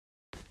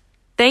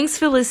Thanks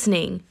for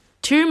listening.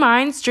 Two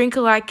Minds Drink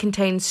Alike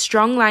contains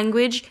strong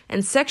language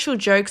and sexual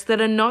jokes that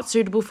are not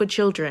suitable for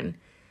children.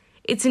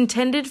 It's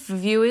intended for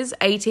viewers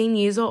 18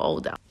 years or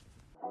older.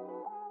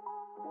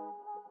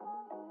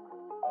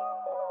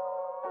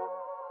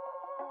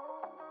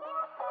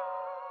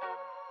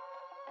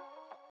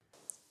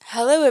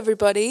 Hello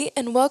everybody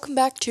and welcome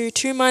back to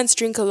Two Minds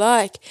Drink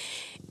Alike.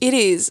 It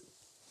is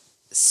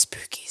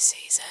spooky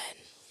season.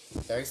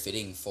 Very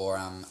fitting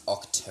for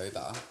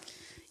October.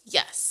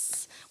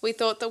 Yes, we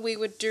thought that we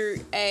would do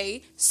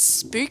a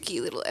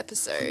spooky little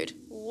episode.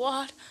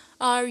 What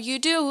are you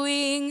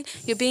doing?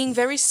 You're being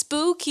very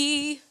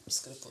spooky. I'm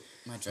just gonna put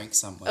my drink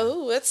somewhere.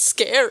 Oh, that's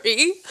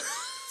scary.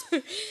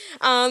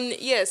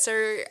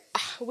 So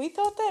we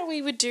thought that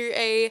we would do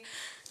a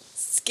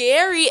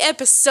scary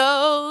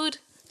episode.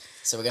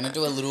 So we're gonna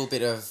do a little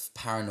bit of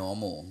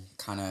paranormal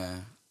kind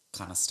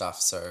of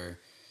stuff. So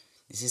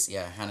this is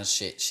Hannah's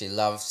shit. She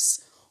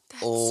loves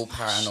all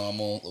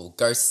paranormal, all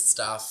ghost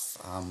stuff.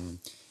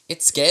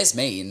 It scares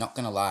me, not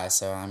gonna lie.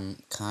 So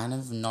I'm kind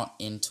of not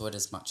into it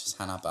as much as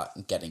Hannah, but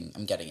I'm getting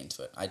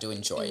into it. I do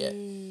enjoy it.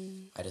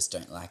 I just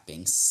don't like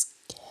being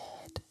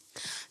scared.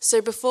 So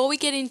before we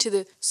get into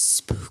the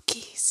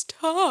spooky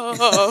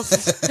stuff,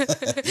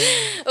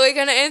 we're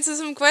gonna answer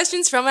some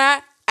questions from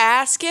our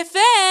Ask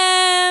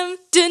FM.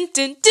 Dun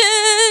dun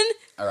dun.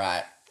 All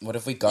right, what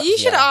have we got? You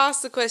should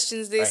ask the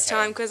questions this Okay.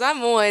 time because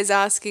I'm always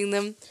asking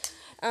them.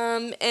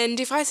 And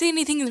if I see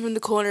anything from the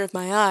corner of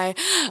my eye,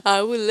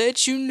 I will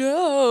let you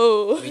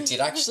know. We did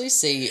actually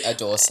see a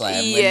door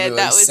slam Yeah, when we were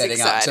that was setting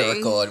up to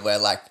exciting. record. We're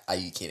like, are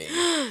you kidding?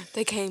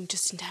 They came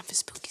just in time for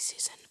spooky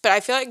season. But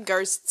I feel like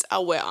ghosts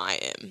are where I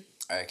am.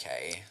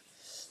 Okay.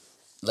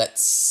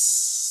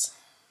 Let's...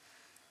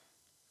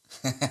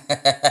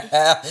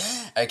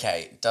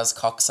 Okay, does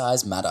cock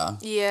size matter?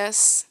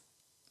 Yes.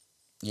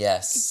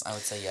 Yes, I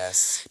would say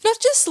yes. Not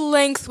just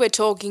length we're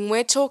talking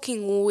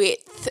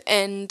width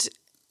and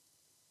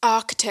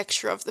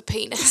architecture of the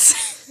penis.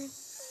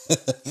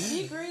 Do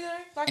you agree though?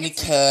 Like Any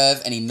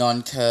curve, any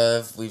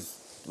non-curve, we've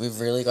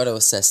really got to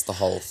assess the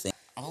whole thing.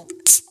 Oh,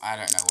 I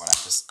don't know what I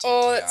just did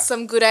Oh, here. it's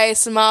some good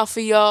ASMR for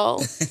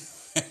y'all.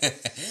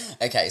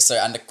 Okay, so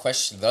under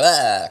question...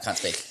 I can't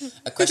speak.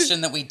 A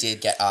question that we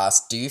did get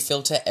asked, do you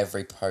filter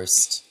every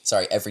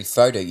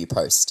photo you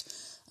post?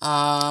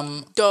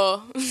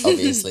 Duh.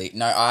 Obviously.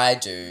 No, I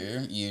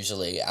do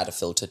usually add a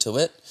filter to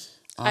it.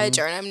 I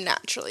don't. I'm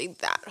naturally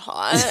that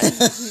hot.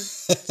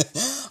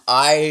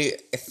 I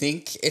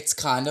think it's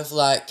kind of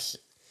like...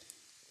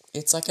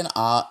 It's like an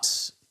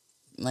art...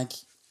 Like...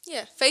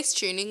 Yeah, face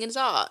tuning is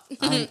art.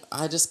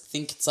 I just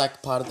think it's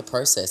like part of the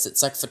process.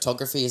 It's like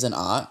photography is an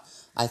art.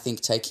 I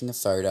think taking a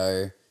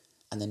photo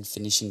and then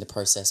finishing the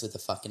process with a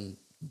fucking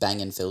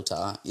banging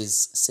filter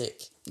is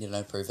sick. You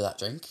don't approve of that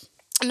drink?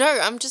 No,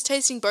 I'm just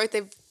tasting both.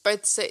 They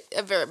both say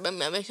a very.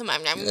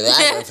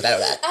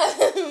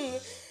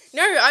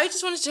 No, I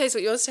just wanted to taste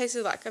what yours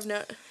tasted like. I've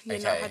not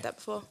had that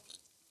before.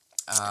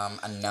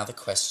 Another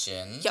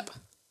question. Yep.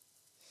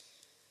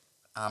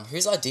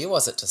 Whose idea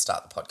was it to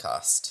start the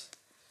podcast?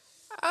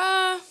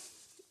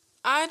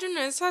 I don't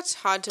know. That's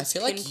hard to I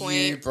feel pinpoint. like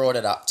you brought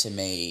it up to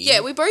me.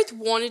 Yeah, we both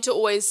wanted to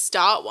always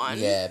start one.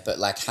 Yeah, but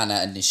like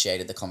Hannah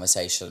initiated the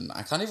conversation.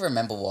 I can't even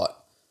remember what.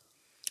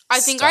 I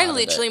think I started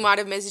literally it. might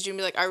have messaged you and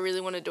be like, I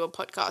really want to do a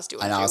podcast. Do you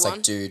want And to do I was one?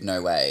 like, dude,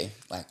 no way.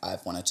 Like,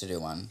 I've wanted to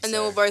do one. And so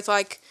then we're both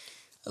like,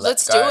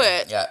 let's go. do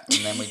it. Yeah,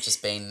 and then we've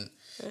just been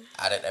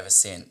at it ever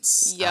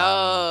since.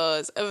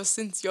 Yours. Ever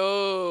since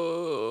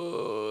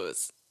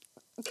yours.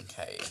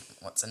 Okay,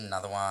 what's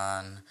another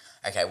one?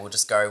 Okay, we'll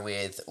just go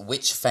with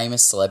which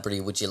famous celebrity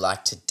would you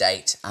like to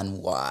date and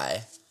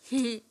why?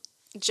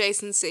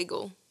 Jason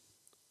Segel.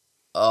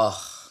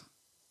 Oh,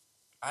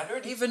 I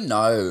don't even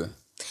know.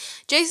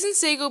 Jason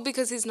Segel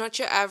because he's not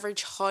your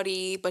average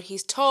hottie, but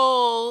he's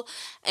tall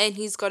and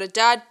he's got a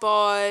dad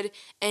bod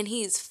and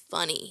he's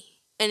funny.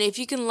 And if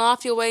you can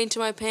laugh your way into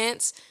my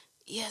pants,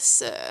 yes,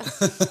 sir.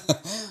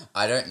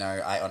 I don't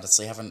know. I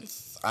honestly haven't...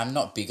 I'm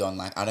not big on,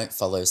 like... I don't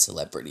follow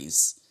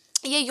celebrities.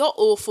 Yeah, you're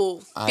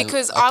awful.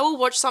 Because I will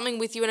watch something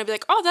with you and I'll be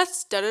like, oh,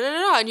 that's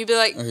da-da-da-da-da. And you'll be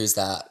like... Who's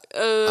that?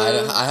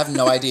 I have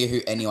no idea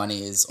who anyone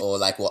is or,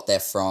 like, what they're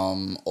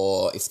from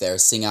or if they're a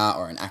singer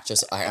or an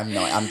actress.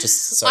 I'm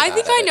just so I bad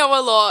think at I it. know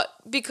a lot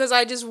because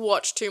I just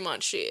watch too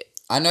much shit.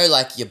 I know,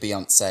 like, your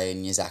Beyonce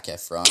and your Zac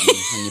Efron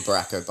and your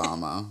Barack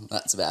Obama.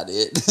 That's about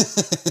it.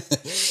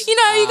 You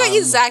know, you got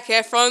your Zac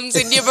Efrons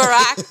and your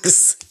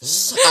Baracks.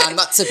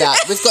 That's about...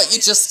 We've got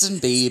your Justin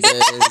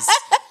Biebers,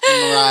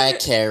 Mariah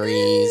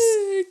Careys.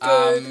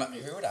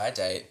 Who would I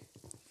date?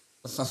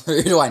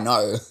 Who do I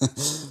know?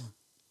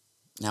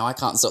 Now I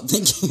can't stop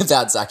thinking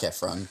about Zac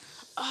Efron.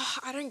 Oh,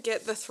 I don't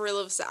get the thrill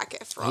of Zac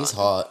Efron. He's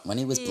hot. When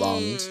he was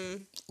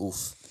blonde,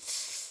 oof.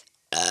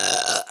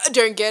 I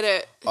don't get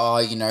it. Oh,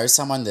 you know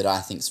someone that I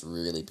think's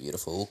really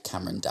beautiful?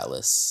 Cameron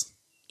Dallas.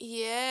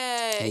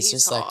 Yeah, he's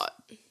just hot.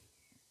 like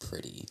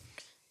pretty.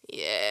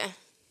 Yeah.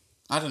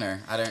 I don't know.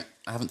 I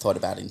haven't thought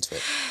about into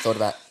it. Thought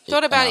about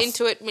Thought about enough.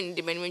 into it.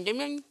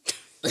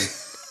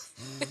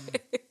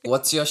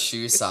 What's your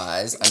shoe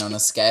size? And on a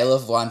scale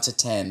of 1 to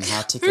 10,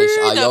 how ticklish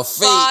are your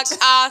feet? Fuck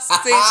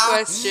asked these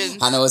questions?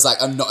 Hannah was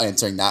like, I'm not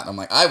answering that. And I'm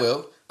like, I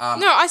will.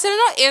 No, I said I'm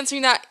not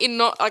answering that in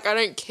not, like, I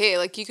don't care.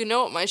 Like, you can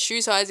know what my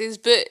shoe size is,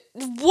 but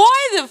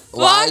why the fuck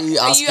Why are you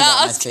are asking you about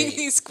my asking feet?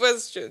 these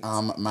questions?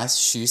 My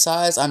shoe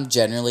size, I'm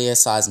generally a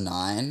size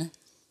 9.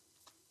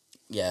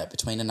 Yeah,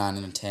 between a 9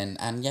 and a 10.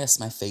 And yes,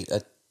 my feet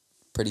are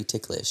pretty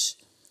ticklish.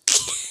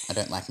 I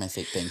don't like my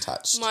feet being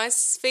touched. My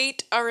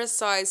feet are a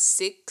size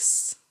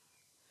 6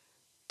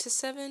 to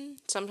 7,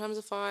 sometimes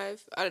a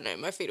 5. I don't know,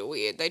 my feet are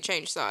weird. They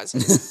change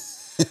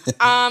sizes.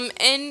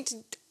 And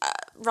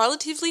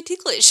relatively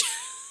ticklish.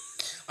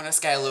 On a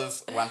scale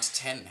of 1 to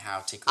 10, how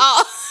ticklish?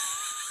 Oh.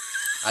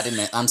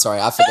 I'm sorry,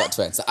 I forgot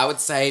to answer. I would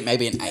say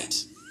maybe an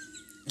 8.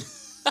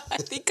 I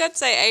think I'd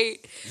say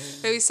 8,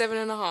 maybe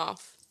 7.5.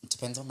 It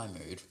depends on my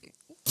mood.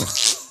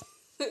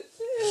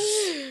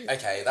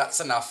 Okay, that's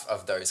enough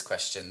of those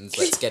questions.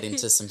 Let's get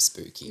into some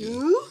spooky.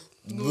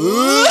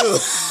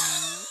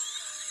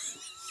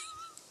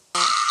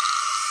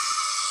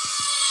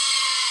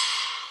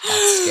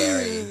 That's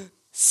scary.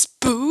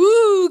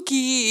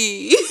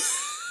 Spooky.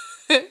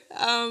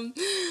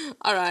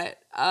 All right.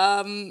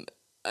 I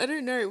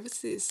don't know.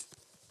 What's this?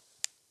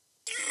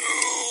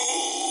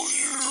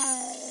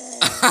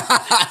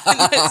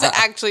 That's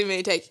actually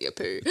me taking a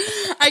poo.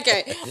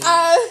 Okay.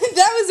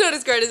 That was not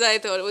as great as I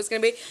thought it was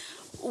going to be.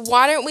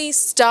 Why don't we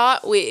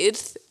start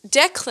with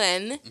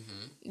Declan?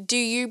 Mm-hmm. Do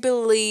you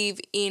believe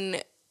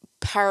in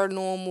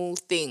paranormal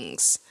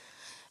things?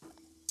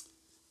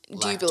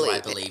 Do you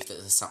believe? Do I believe that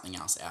there's something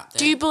else out there?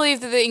 Do you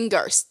believe that they're in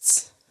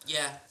ghosts?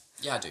 Yeah,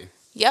 I do.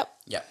 Yep.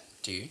 Yep.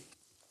 Do you?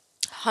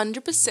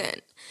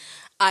 100%.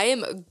 I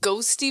am a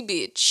ghosty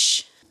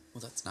bitch.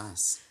 Well, that's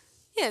nice.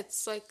 Yeah,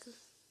 it's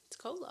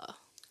cola.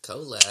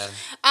 Cola.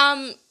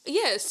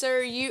 Yeah, so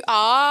you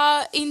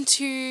are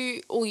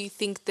into, or you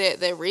think that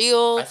they're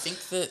real. I think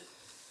that,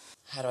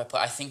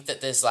 I think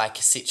that there's like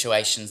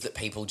situations that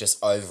people just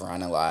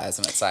overanalyze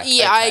and it's like,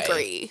 yeah, okay, I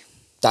agree.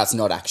 That's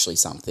not actually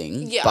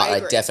something. Yeah, but I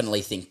agree. I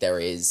definitely think there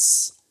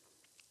is,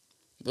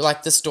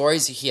 like the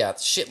stories you hear,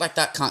 shit like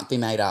that can't be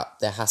made up.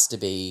 There has to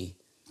be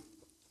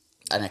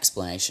an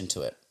explanation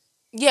to it.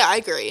 Yeah, I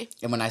agree.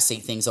 And when I see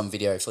things on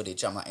video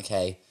footage, I'm like,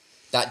 okay,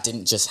 that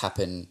didn't just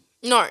happen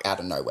No. out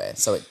of nowhere.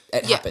 So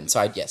it happened. So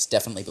I, yes,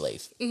 definitely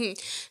believe. Mm-hmm.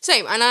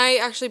 Same, and I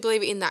actually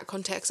believe in that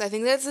context. I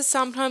think that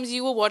sometimes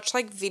you will watch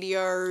like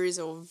videos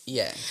or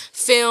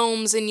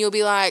films and you'll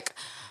be like,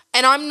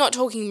 and I'm not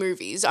talking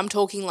movies, I'm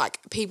talking like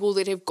people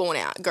that have gone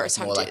out, ghost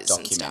more hunters like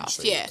and stuff.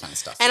 documentary kind of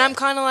stuff. And I'm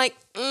kind of like,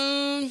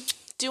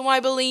 do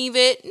I believe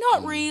it?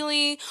 Not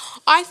really.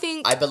 I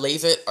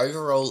believe it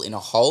overall in a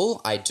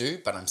whole, I do,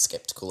 but I'm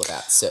skeptical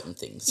about certain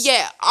things.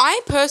 Yeah,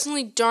 I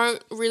personally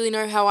don't really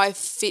know how I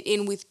fit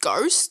in with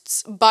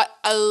ghosts, but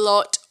a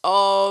lot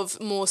of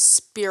more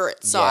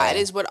spirit side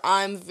is what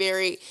I'm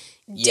very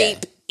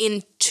deep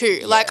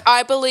into. Yeah. Like,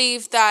 I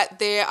believe that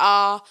there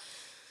are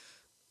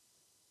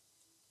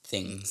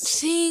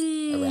things,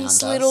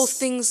 little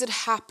things that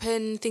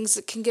happen, things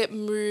that can get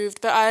moved,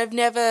 but I've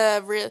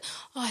never really,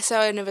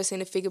 I've never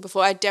seen a figure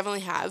before. I definitely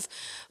have,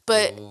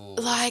 but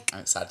like, I'm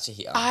excited to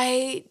hear.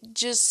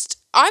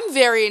 I'm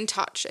very in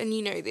touch, and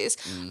you know this,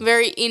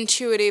 very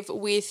intuitive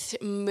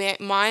with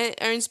my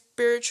own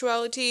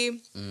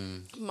spirituality,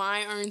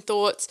 my own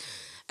thoughts,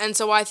 and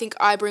so I think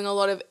I bring a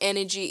lot of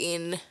energy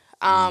in.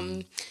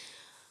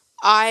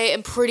 I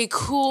am pretty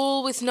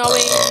cool with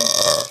knowing.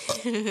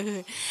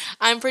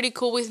 I'm pretty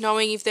cool with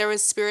knowing if there are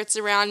spirits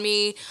around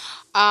me,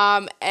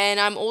 and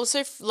I'm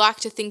also like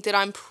to think that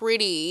I'm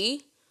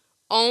pretty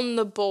on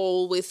the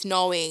ball with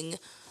knowing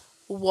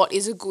what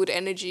is a good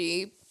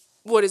energy,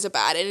 what is a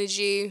bad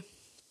energy.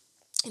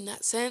 In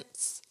that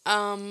sense,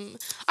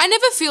 I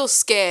never feel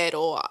scared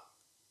or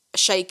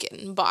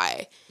shaken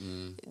by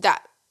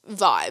that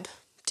vibe.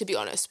 To be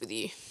honest with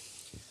you.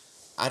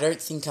 I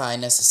don't think I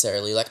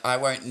necessarily, like, I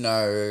won't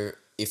know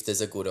if there's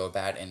a good or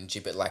bad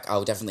energy, but, like,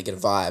 I'll definitely get a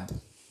vibe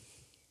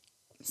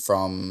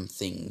from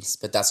things.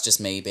 But that's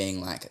just me being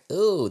like,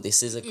 ooh,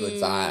 this is a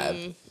good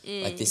vibe.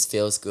 Like, this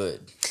feels good.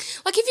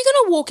 Like, if you're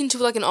going to walk into,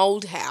 like, an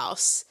old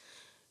house,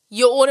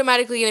 you're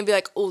automatically going to be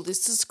like, oh,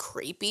 this is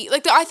creepy.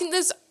 Like, I think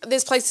there's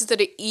places that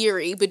are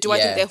eerie, but do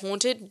I think they're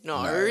haunted?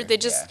 No. They're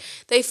just,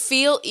 they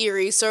feel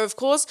eerie. So, of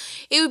course,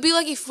 it would be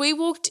like if we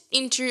walked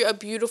into a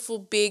beautiful,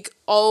 big,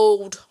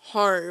 old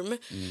home,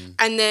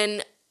 and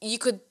then you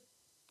could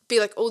be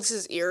like, oh, this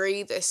is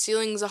eerie. The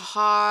ceilings are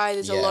high.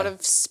 There's a lot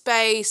of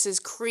space. There's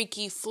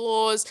creaky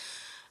floors.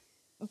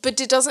 But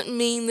it doesn't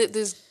mean that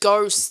there's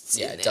ghosts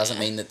in there. It doesn't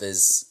mean that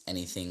there's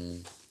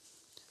anything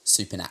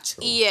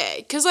supernatural. Yeah,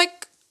 because,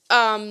 like,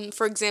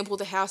 for example,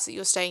 the house that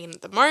you're staying in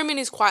at the moment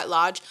is quite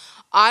large.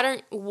 I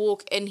don't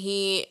walk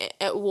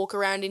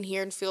around in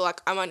here and feel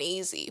like I'm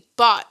uneasy.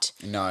 But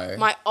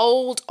my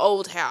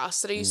old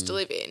house that I used to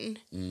live in,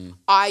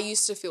 I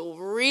used to feel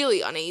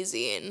really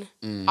uneasy in.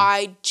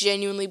 I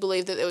genuinely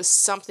believe that there was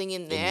something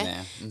in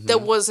there, that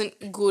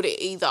wasn't good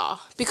either.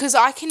 Because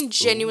I can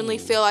genuinely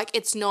feel like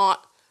it's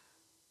not...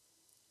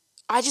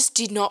 I just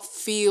did not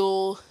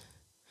feel...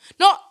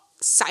 not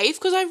safe,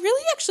 because I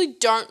really actually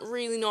don't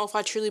really know if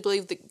I truly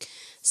believe that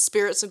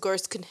spirits of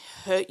ghosts can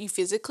hurt you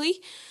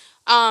physically.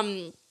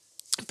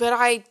 But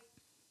I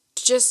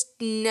just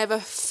never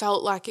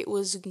felt like it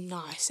was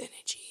nice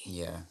energy.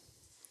 Yeah.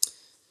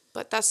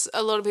 But that's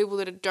a lot of people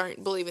that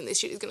don't believe in this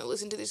shit is going to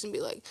listen to this and be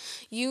like,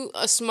 you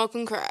are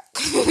smoking crack.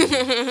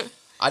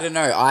 I don't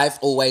know. I've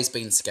always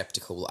been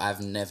skeptical.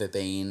 I've never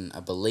been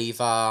a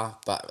believer,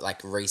 but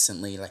like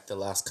recently, like the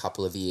last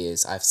couple of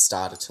years, I've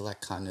started to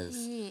like kind of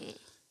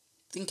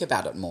think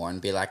about it more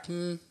and be like,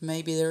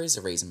 maybe there is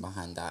a reason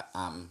behind that.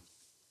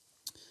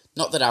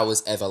 Not that I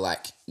was ever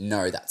like,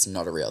 no, that's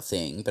not a real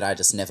thing, but I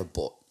just never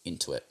bought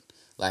into it.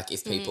 Like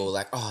if people were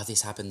like, oh,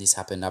 this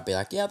happened, I'd be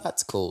like, yeah,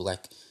 that's cool.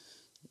 Like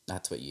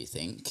that's what you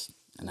think.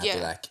 And I'd be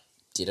like,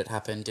 did it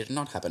happen? Did it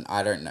not happen?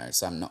 I don't know.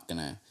 So I'm not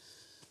gonna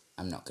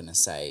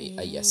say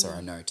a yes or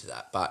a no to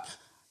that. But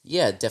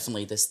yeah,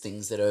 definitely there's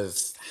things that have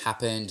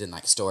happened and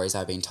like stories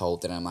I've been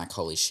told that I'm like,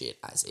 holy shit,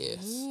 as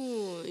if.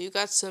 Ooh, you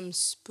got some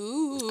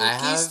spooky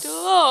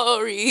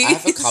stories. I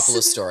have a couple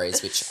of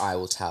stories which I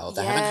will tell.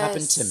 They haven't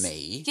happened to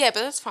me. Yeah,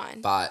 but that's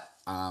fine. But,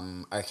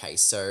 okay,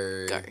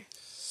 so... Go.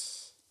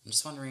 I'm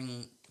just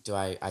wondering, do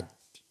I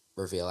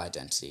reveal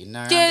identity?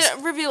 No.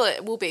 Yeah, reveal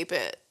it. We'll beep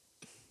it.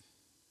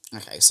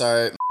 Okay,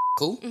 so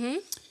cool.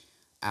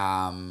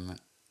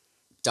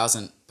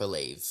 Doesn't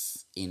believe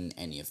in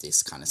any of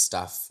this kind of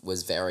stuff.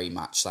 Was very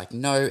much like,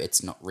 no,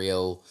 it's not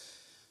real.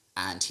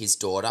 And his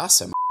daughter,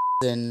 so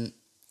then,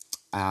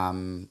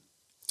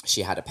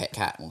 she had a pet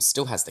cat. Well,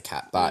 still has the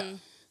cat, but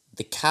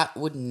the cat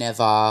would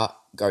never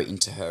go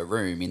into her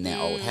room in their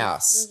old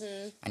house.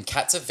 And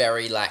cats are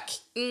very like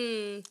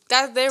They're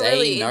they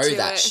really know into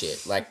that it.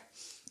 shit. Like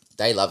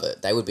they love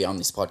it. They would be on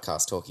this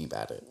podcast talking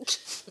about it.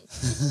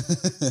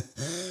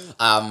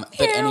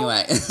 But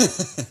anyway,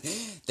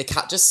 the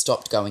cat just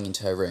stopped going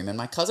into her room, and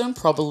my cousin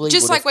probably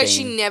Just like when been,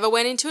 she never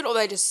went into it, or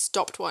they just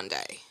stopped one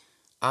day.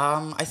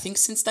 I think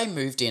since they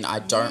moved in, I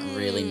don't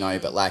really know,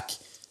 but like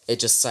it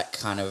just like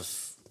kind of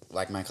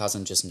like my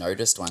cousin just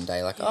noticed one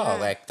day, like oh,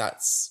 like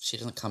she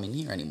doesn't come in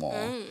here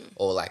anymore,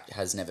 or like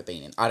has never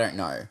been in. I don't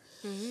know.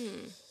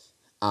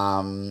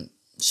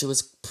 She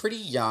was pretty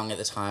young at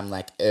the time,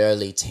 like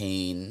early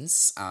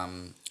teens,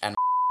 and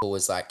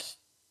was like,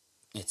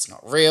 it's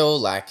not real,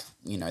 like,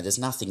 you know, there's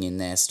nothing in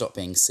there, stop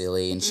being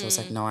silly. And she was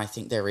like, no, I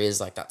think there is,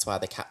 like, that's why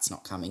the cat's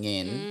not coming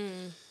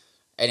in.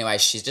 Anyway,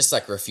 she just,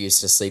 like, refused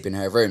to sleep in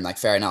her room. Like,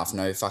 fair enough,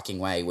 no fucking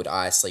way would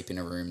I sleep in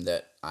a room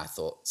that I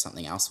thought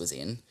something else was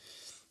in.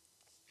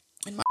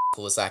 And my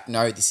was like,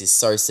 no, this is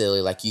so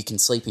silly, like, you can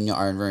sleep in your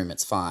own room,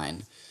 it's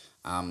fine.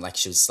 Like,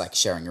 she was, like,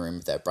 sharing a room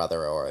with her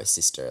brother or her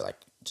sister, like,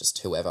 just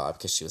whoever,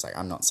 because she was like,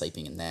 I'm not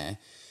sleeping in there.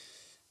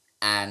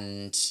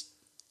 And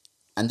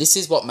this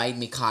is what made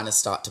me kind of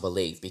start to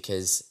believe,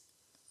 because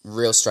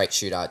real straight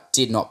shooter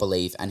did not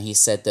believe, and he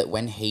said that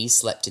when he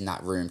slept in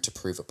that room to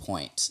prove a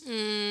point,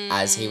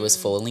 as he was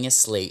falling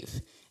asleep,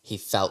 he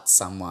felt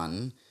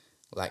someone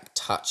like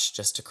touch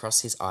just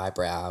across his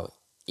eyebrow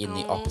in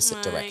the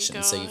opposite direction.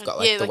 God. So you've got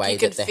like the way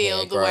that the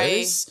hair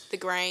grows, the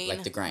grain,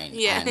 like the grain,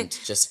 yeah. And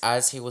just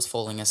as he was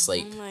falling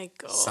asleep, oh my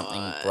God.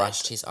 something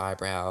brushed his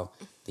eyebrow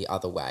the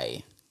other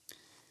way,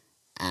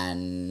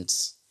 and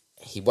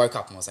he woke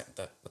up and was like,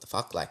 what the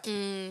fuck? Like,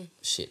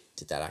 shit,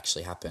 did that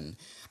actually happen?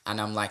 And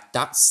I'm like,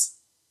 that's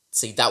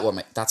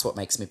what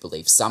makes me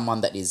believe.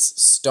 Someone that is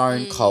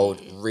stone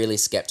cold, really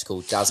skeptical,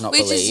 does not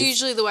believe. Which is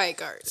usually the way it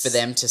goes. For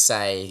them to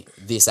say,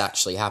 this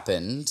actually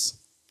happened,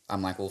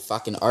 I'm like, well,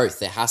 fucking oath.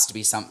 There has to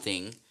be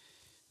something.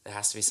 There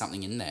has to be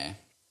something in there.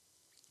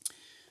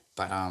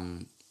 But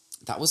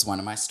that was one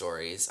of my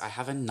stories. I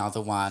have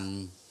another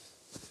one,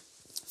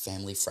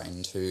 family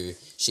friend who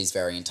she's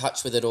very in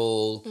touch with it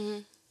all.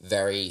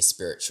 Very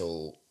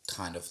spiritual,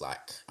 kind of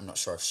like, I'm not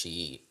sure if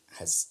she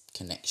has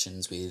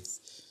connections with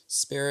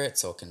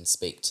spirits or can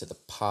speak to the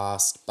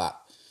past, but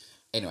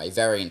anyway,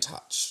 very in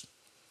touch.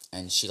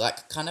 And she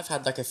like kind of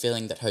had like a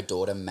feeling that her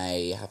daughter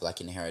may have like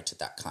inherited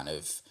that kind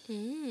of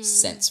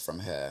sense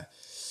from her.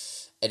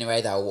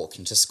 Anyway, they were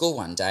walking to school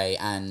one day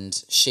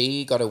and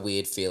she got a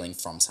weird feeling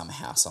from some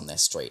house on their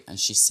street,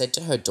 and she said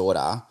to her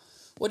daughter,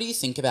 what do you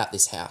think about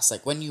this house?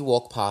 Like, when you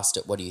walk past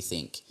it, what do you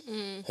think?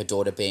 Her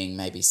daughter being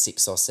maybe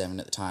 6 or 7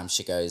 at the time,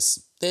 she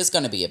goes, there's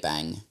going to be a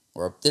bang,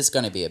 or there's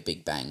going to be a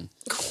big bang.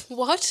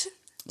 What?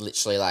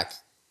 Literally, like,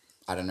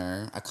 I don't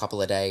know, a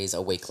couple of days,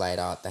 a week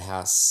later, the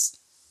house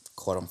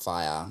caught on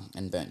fire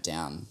and burnt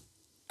down.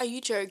 Are you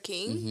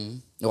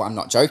joking? No, I'm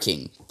not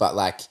joking, but,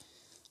 like,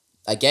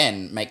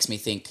 again, makes me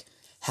think,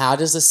 how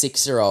does a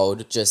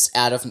 6-year-old just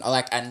out of,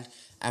 like, and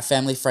our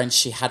family friend,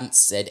 she hadn't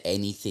said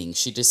anything.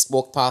 She just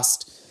walked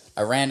past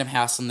a random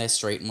house on their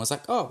street and was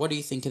like, oh, what do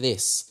you think of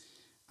this?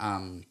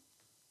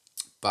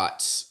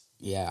 But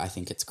yeah, I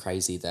think it's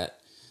crazy that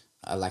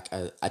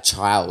a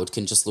child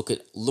can just look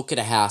at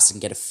a house and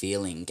get a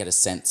feeling, get a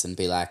sense and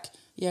be like,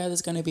 yeah,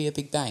 there's going to be a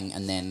big bang.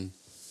 And then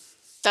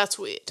that's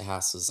weird. The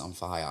house was on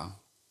fire,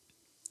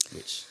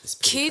 which is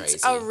pretty Kids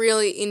crazy. are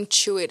really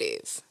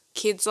intuitive.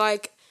 Kids,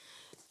 like,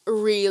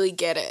 really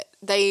get it.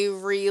 They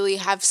really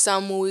have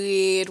some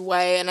weird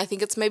way, and I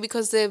think it's maybe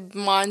because their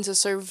minds are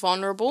so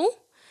vulnerable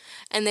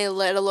and they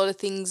let a lot of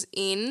things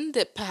in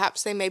that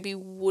perhaps they maybe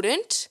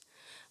wouldn't.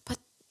 But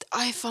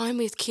I find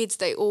with kids,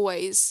 they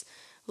always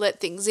let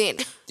things in.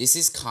 This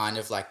is kind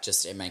of like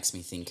just, it makes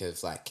me think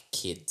of like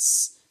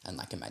kids and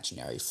like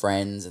imaginary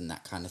friends and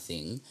that kind of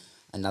thing.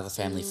 Another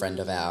family friend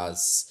of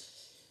ours,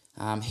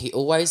 he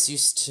always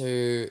used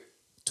to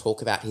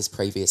talk about his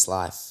previous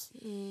life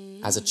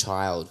as a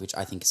child, which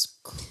I think is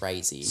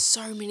crazy.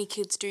 So many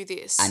kids do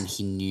this. And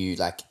he knew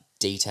like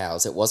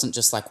details. It wasn't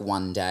just like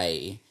one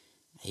day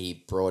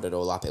he brought it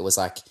all up. It was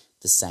like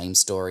the same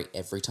story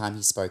every time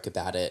he spoke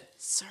about it.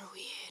 So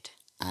weird.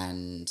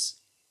 And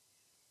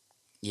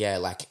yeah,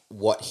 like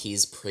what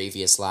his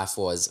previous life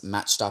was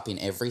matched up in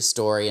every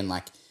story, and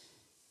like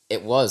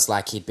it was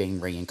like he'd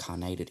been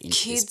reincarnated into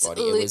Kids his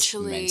body.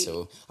 literally... It was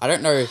mental. I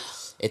don't know.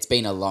 It's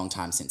been a long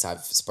time since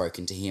I've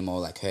spoken to him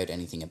or like heard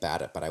anything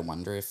about it, but I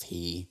wonder if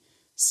he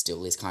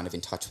still is kind of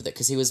in touch with it,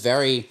 because he was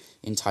very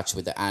in touch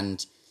with it.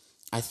 And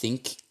I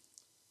think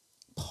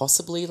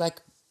possibly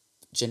like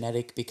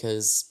genetic,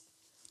 because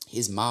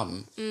his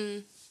mum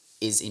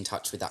is in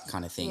touch with that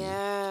kind of thing.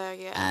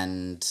 Yeah.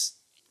 And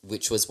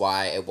which was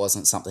why it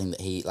wasn't something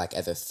that he like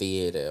ever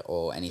feared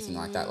or anything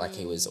like that. Like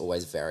he was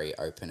always very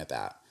open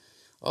about,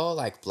 oh,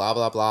 like blah,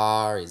 blah,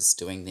 blah is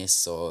doing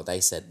this, or they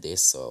said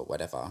this or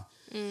whatever.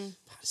 But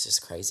it's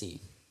just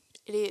crazy.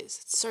 It is.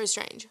 It's so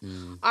strange.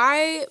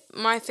 My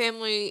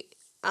family,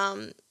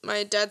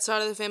 my dad's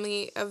side of the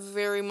family are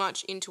very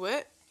much into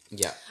it.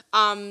 Yeah.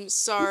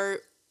 So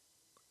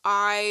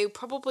I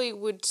probably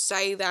would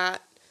say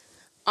that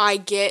I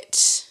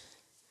get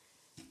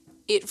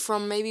it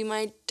from maybe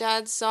my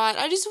dad's side.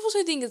 I just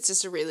also think it's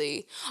just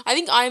I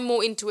think I'm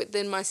more into it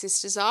than my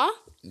sisters are.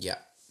 Yeah.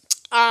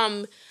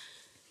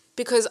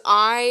 Because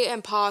I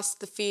am past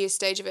the fear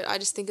stage of it. I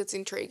just think it's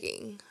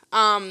intriguing.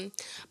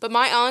 But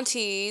my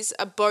aunties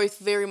are both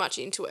very much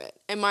into it,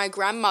 and my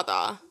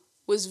grandmother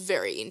was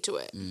very into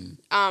it.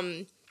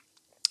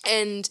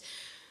 And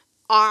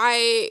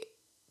I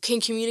can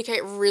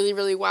communicate really,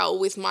 really well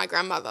with my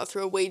grandmother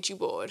through a Ouija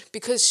board,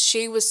 because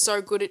she was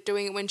so good at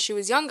doing it when she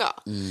was younger.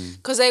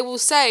 Because they will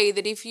say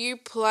that if you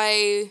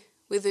play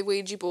with a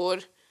Ouija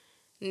board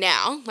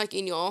now, like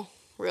in your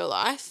real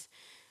life,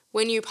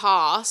 when you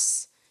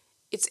pass,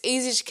 it's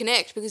easy to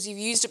connect because you've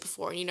used it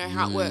before and you know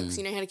how it works.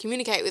 You know how to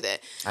communicate with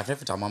it. I've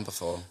never done one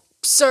before.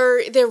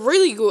 So they're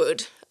really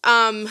good.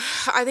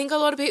 I think a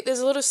lot of people, there's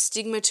a lot of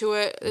stigma to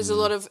it. There's a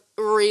lot of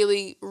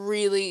really,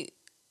 really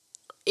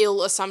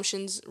ill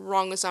assumptions,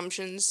 wrong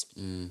assumptions.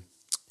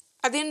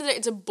 At the end of the day,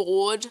 it's a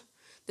board.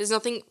 There's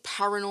nothing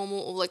paranormal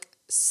or like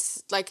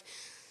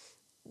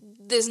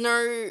there's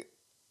no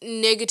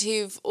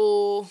negative,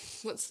 or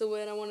what's the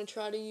word I want to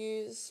try to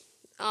use?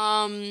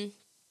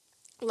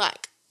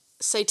 Like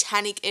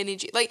satanic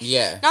energy. Like,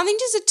 yeah, nothing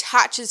just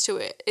attaches to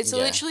it. It's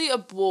literally a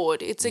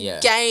board. It's a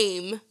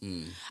game.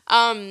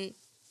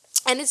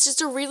 And it's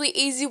just a really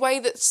easy way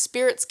that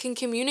spirits can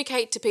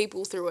communicate to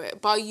people through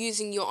it by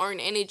using your own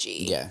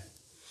energy. Yeah.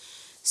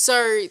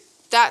 So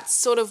that's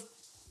sort of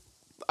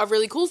a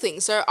really cool thing.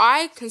 So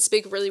I can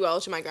speak really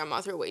well to my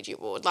grandma through a Ouija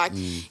board. Like,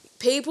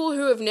 people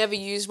who have never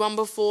used one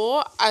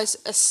before are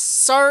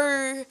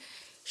so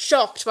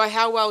shocked by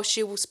how well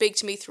she will speak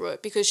to me through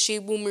it, because she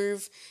will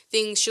move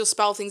things, she'll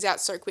spell things out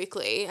so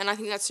quickly, and I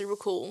think that's super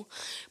cool.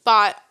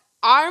 But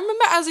I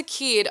remember as a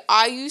kid,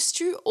 I used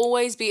to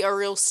always be a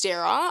real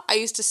starer. I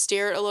used to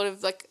stare at a lot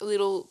of like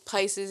little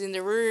places in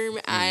the room,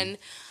 and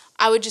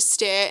I would just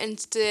stare and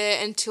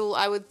stare until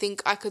I would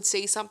think I could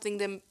see something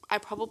that I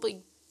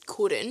probably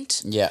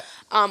couldn't. Yeah.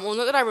 Well,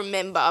 not that I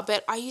remember,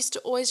 but I used to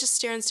always just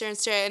stare and stare and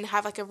stare and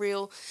have like a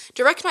real,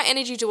 direct my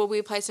energy to a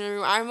weird place in a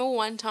room. I remember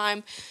one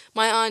time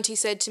my auntie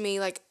said to me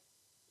like,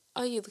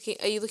 are you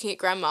looking at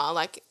grandma?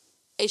 Like,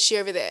 is she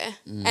over there?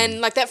 And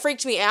like that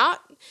freaked me out,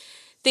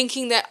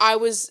 thinking that I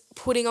was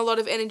putting a lot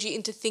of energy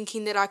into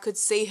thinking that I could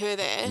see her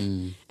there.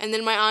 And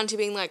then my auntie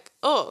being like,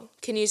 oh,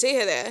 can you see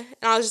her there? And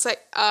I was just like,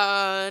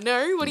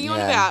 no, what are you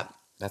on about?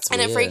 That's and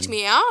weird. It freaked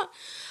me out.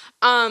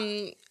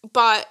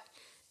 But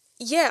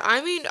yeah,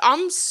 I mean,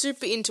 I'm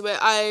super into it.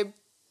 A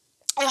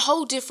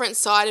whole different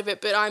side of it,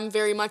 but I'm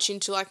very much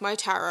into like my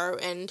tarot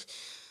and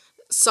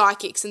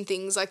psychics and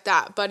things like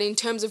that. But in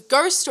terms of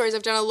ghost stories,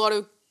 I've done a lot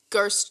of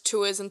ghost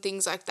tours and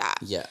things like that.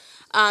 Yeah.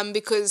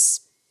 Because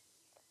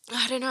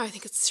I don't know, I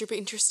think it's super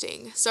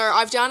interesting. So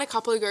I've done a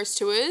couple of ghost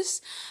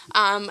tours.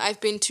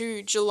 I've been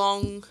to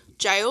Geelong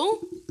Jail.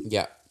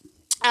 Yeah.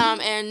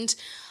 And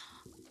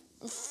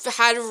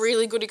had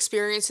really good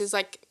experiences,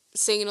 like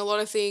seeing a lot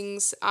of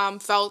things,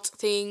 felt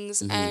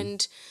things,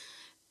 and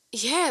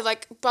yeah,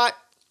 like, but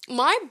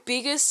my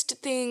biggest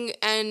thing,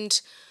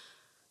 and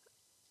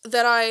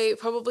that I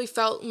probably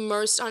felt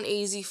most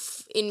uneasy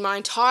in my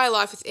entire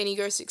life with any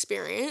ghost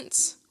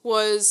experience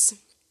was,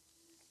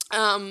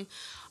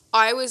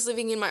 I was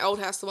living in my old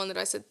house, the one that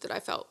I said that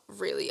I felt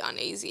really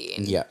uneasy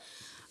in. Yeah.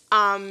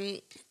 I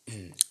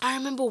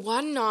remember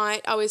one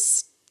night I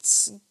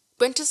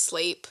went to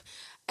sleep,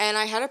 and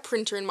I had a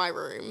printer in my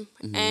room,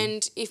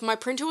 and if my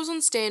printer was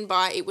on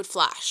standby, it would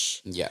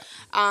flash. Yeah.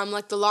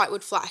 Like the light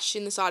would flash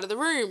in the side of the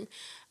room.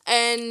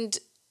 And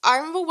I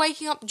remember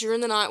waking up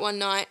during the night one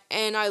night,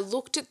 and I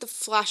looked at the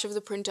flash of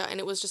the printer, and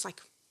it was just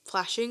like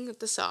flashing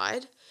at the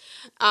side.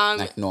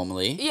 Like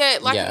normally? Yeah,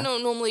 like it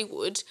normally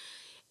would.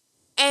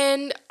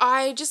 And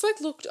I just like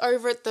looked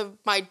over at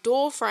my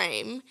door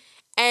frame,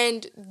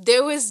 and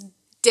there was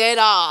dead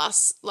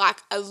ass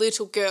like a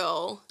little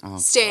girl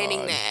standing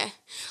God. there.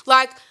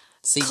 Like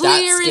See,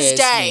 clear that as scares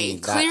day. me.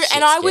 Clear, That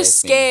and I shit was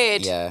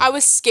scares me. scared. Yeah. I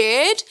was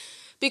scared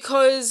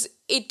because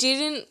it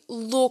didn't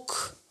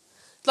look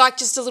like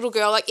just a little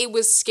girl. Like it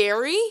was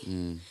scary.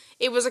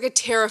 It was like a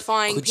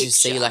terrifying Could picture. you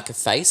see like a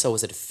face, or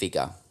was it a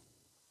figure?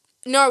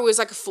 No, it was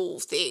like a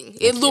full thing.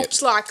 It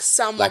looked like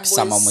someone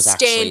was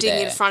actually standing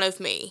there. in front of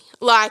me.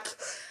 Like,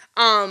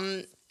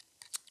 and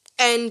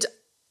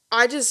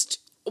I just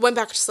went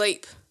back to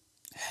sleep.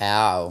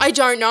 How? I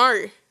don't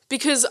know,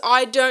 because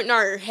I don't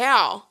know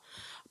how.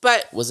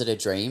 But Was it a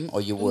dream,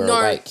 or you were no,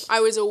 awake?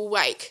 I was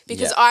awake,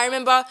 because Yeah. I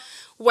remember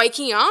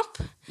waking up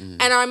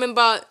and I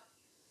remember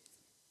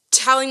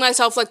telling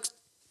myself, like,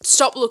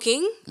 stop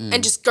looking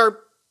and just go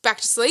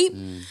back to sleep.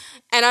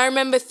 And I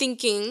remember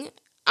thinking,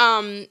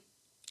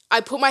 I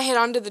put my head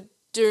under the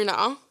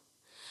doona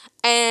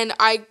and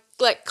I,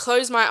 like,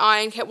 closed my eye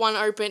and kept one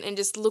open and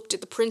just looked at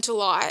the printer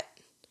light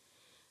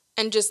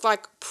and just,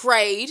 like,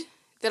 prayed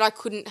that I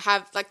couldn't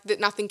have, like, that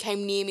nothing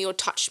came near me or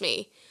touched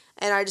me.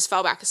 And I just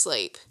fell back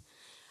asleep.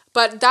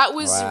 But that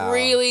was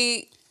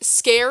really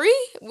scary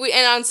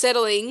and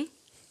unsettling,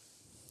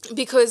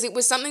 because it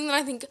was something that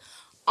I think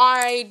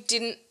I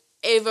didn't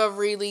ever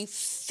really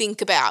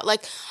think about.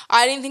 Like,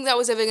 I didn't think that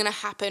was ever going to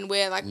happen,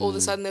 where, like, all of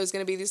a sudden there was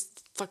going to be this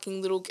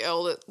fucking little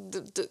girl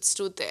that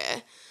stood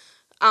there.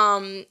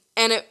 And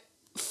it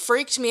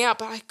freaked me out,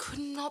 but I could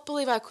not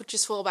believe I could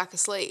just fall back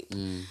asleep.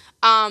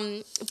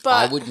 But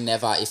I would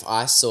never, if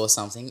I saw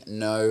something,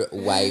 no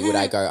way would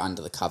I go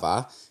under the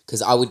cover,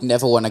 because I would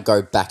never want to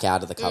go back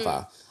out of the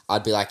cover.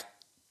 I'd be like,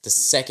 the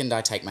second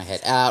I take my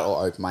head out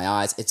or open my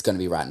eyes, it's going to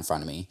be right in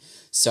front of me.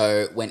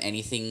 So when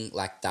anything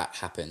like that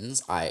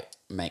happens, I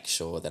make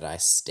sure that I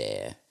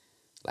stare.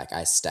 Like,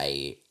 I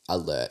stay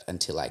alert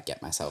until I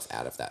get myself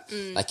out of that.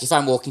 Like, if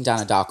I'm walking down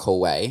a dark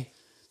hallway,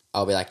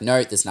 I'll be like,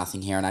 no, there's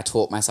nothing here. And I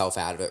talk myself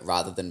out of it,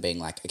 rather than being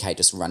like, okay,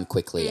 just run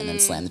quickly and then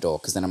slam the door.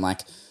 Because then I'm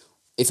like,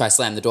 if I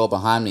slam the door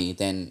behind me,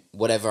 then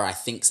whatever I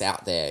think's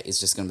out there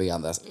is just going to be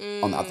on the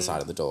other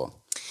side of the door.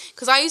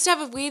 because I used to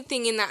have a weird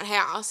thing in that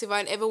house. If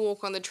I'd ever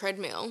walk on the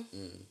treadmill,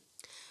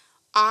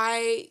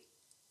 I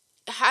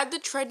had the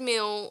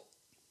treadmill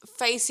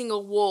facing a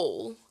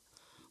wall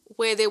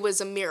where there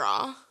was a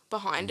mirror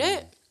behind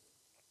it,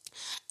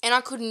 and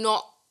I could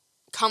not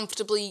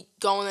comfortably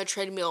go on the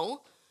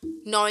treadmill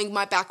knowing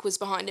my back was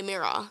behind a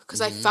mirror,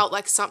 because I felt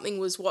like something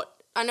was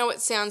I know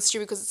it sounds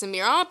stupid because it's a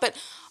mirror, but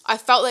I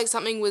felt like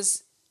something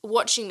was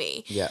watching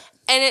me. Yeah.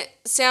 And it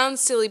sounds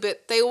silly,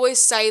 but they always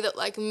say that,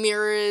 like,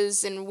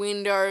 mirrors and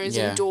windows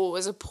and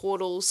doors are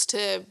portals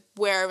to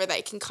wherever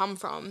they can come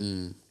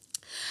from.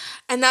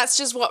 And that's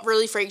just what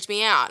really freaked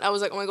me out. I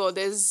was like, oh my God,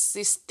 there's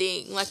this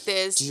thing. Like,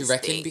 there's Do you this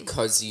reckon thing.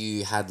 because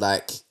you had,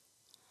 like,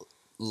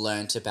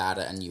 learnt about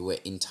it and you were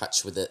in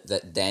touch with it,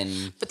 that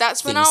then But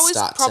that's when I was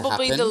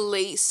probably the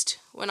least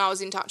when I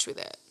was in touch with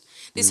it.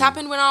 This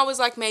happened when I was,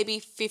 like, maybe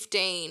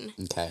 15.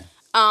 Okay.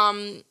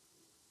 And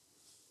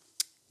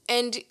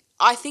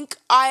I think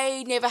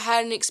I never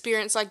had an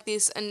experience like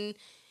this in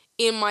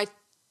my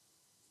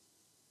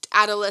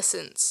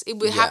adolescence. It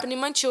would happen in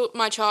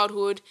my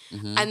childhood,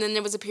 and then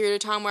there was a period of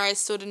time where I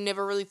sort of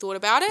never really thought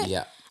about it.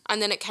 Yeah.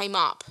 And then it came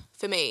up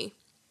for me.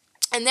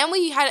 And then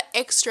we had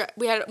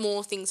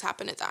more things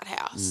happen at that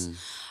house.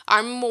 I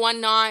remember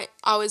one night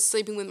I was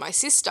sleeping with my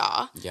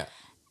sister. Yeah.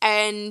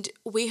 And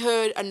we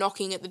heard a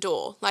knocking at the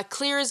door, like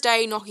clear as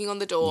day, knocking on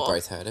the door. You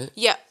both heard it?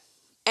 Yeah.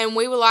 And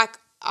we were like,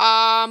 do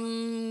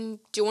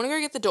you want to go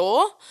get the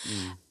door?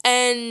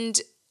 And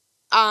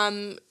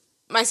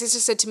my sister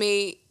said to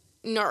me,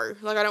 no,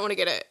 like, I don't want to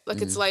get it.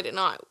 Like, it's late at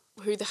night.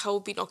 Who the hell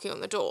would be knocking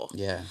on the door?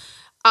 Yeah.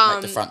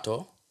 Like the front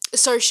door?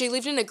 So she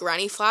lived in a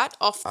granny flat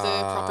off the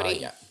property.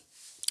 Yeah.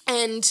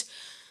 And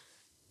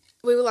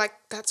we were like,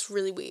 that's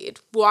really weird.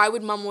 Why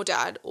would mum or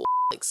dad or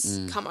Alex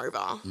come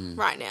over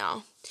right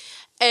now?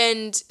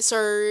 And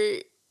so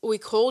we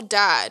called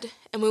Dad,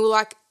 and we were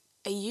like,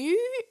 are you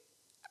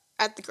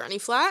at the granny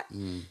flat?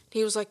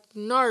 He was like,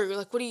 no,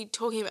 like, what are you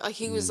talking about? Like,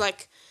 he was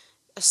like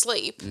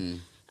asleep.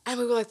 And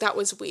we were like, that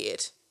was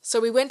weird. So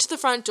we went to the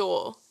front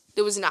door.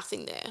 There was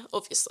nothing there,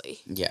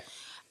 obviously. Yeah.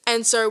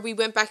 And so we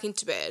went back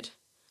into bed,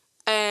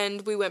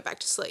 and we went back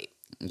to sleep.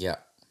 Yeah.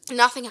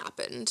 Nothing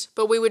happened,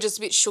 but we were just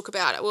a bit shook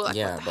about it. We were like,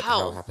 Yeah, what the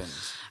hell? happened?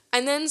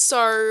 And then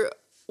so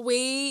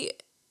we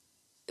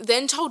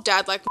then told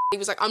Dad, like, he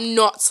was like, I'm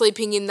not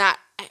sleeping in that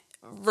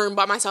room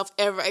by myself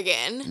ever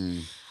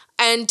again.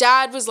 And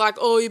Dad was like,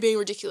 oh, you're being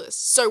ridiculous.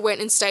 So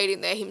went and stayed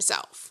in there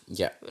himself.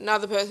 Yeah.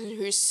 Another person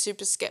who's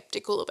super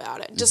skeptical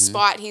about it,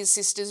 despite his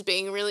sisters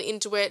being really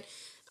into it,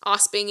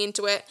 us being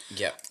into it.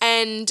 Yeah.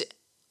 And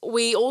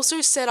we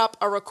also set up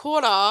a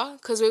recorder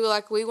because we were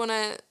like, we want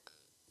to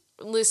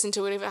listen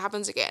to it if it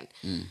happens again.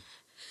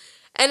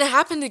 And it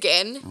happened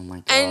again. Oh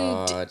my God.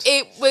 And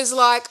it was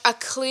like a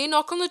clear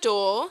knock on the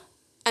door.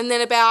 And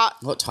then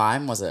about... What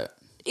time was it?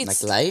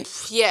 It's, like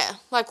late? Yeah,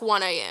 like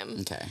 1 a.m.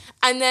 Okay.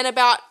 And then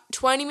about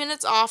 20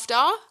 minutes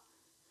after,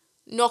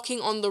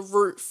 knocking on the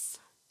roof.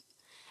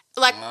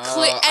 Like,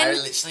 I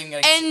literally am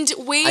getting...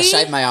 and we... I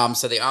shaved my arms,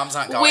 so the arms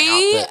aren't going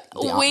up,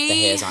 but the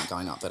hairs aren't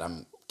going up, but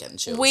I'm getting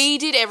chills. We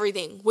did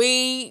everything.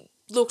 We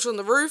looked on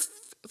the roof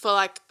for,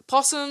 like,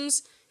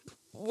 possums.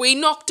 We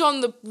knocked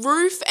on the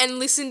roof and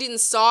listened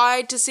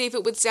inside to see if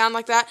it would sound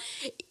like that.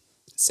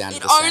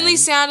 It only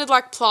sounded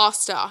like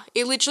plaster.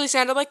 It literally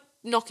sounded like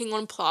knocking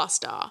on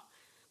plaster.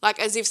 Like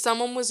as if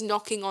someone was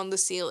knocking on the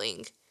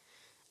ceiling.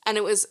 And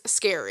it was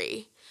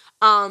scary.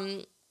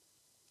 And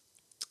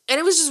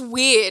it was just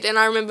weird. And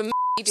I remember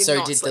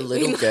So did the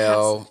little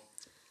girl,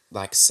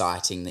 like,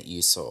 sighting that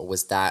you saw,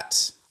 was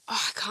that...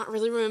 Oh, I can't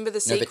really remember the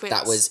sequence. No, but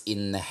that was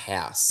in the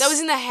house. That was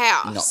in the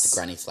house. Not the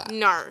granny flat.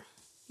 No.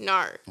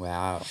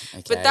 Wow,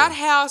 okay. But that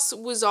house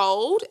was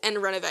old and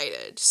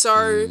renovated.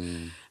 So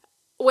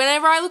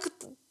whenever I look at...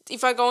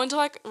 If I go into,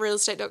 like,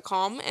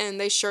 realestate.com and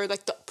they show,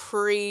 like, the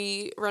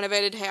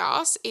pre-renovated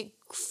house, it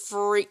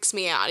freaks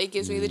me out. It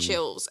gives me the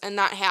chills. And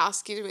that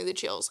house gives me the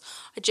chills.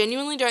 I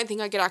genuinely don't think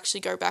I could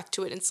actually go back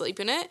to it and sleep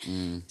in it.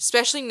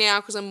 Especially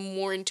now because I'm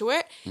more into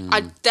it.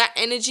 That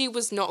energy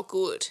was not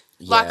good.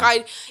 Yeah.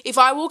 Like, if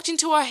I walked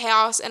into a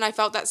house and I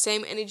felt that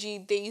same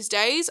energy these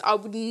days, I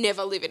would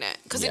never live in it.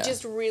 Because it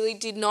just really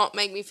did not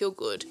make me feel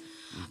good.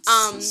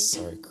 It's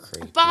so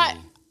creepy. But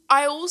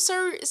I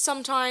also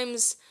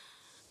sometimes...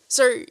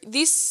 So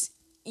this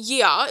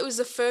year, it was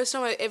the first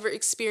time I ever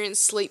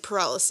experienced sleep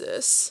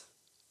paralysis,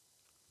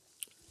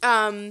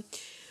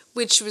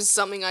 which was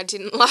something I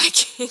didn't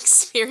like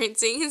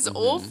experiencing. It's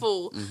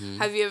awful.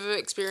 Have you ever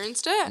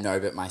experienced it?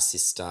 No, but my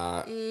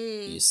sister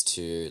used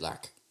to,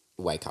 like,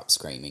 wake up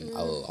screaming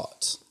a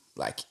lot,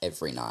 like,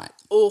 every night.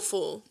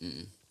 Awful.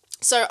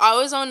 So I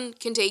was on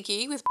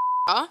Kentucky with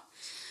I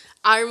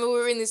remember we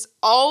were in this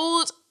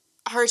old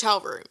hotel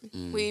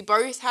room. We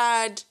both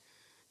had...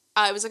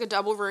 it was like a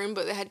double room,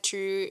 but they had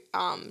two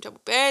double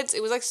beds.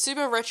 It was like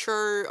super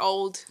retro,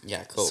 old,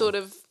 sort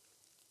of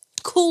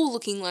cool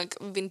looking, like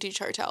vintage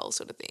hotel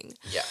sort of thing.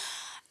 Yeah.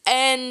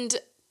 And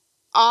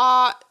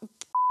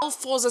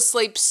falls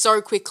asleep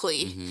so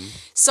quickly.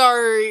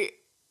 So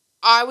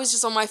I was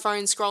just on my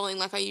phone scrolling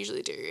like I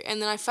usually do. And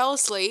then I fell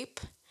asleep.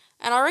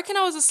 And I reckon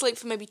I was asleep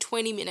for maybe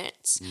 20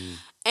 minutes.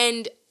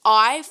 And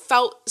I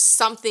felt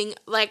something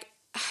like,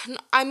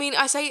 I mean,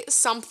 I say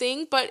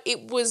something, but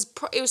it was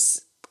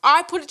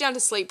I put it down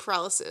to sleep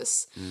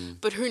paralysis,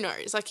 but who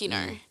knows, like, you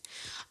know.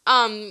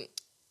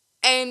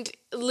 And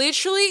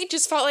literally it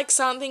just felt like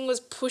something was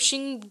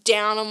pushing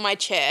down on my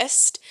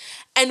chest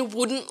and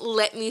wouldn't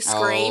let me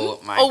scream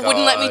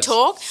wouldn't let me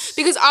talk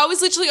because I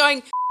was literally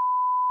going,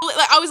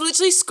 like, I was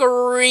literally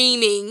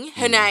screaming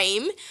her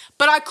name,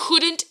 but I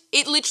couldn't,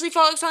 it literally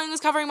felt like something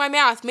was covering my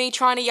mouth, me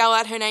trying to yell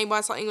out her name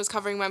while something was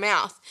covering my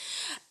mouth.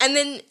 And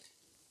then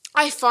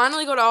I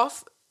finally got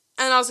off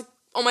and I was like,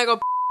 oh my God,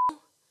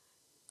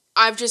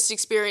 I've just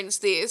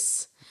experienced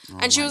this.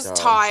 And she was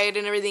tired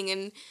and everything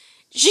and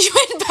she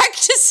went back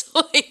to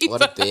sleep.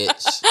 What a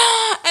bitch.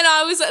 And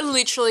I was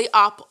literally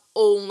up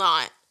all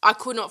night. I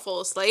could not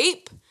fall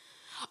asleep.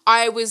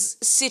 I was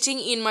sitting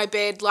in my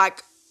bed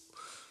like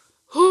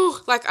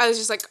I was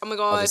just like, oh my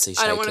God,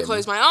 I don't want to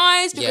close my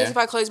eyes because if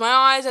I close my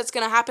eyes, that's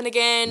going to happen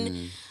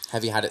again.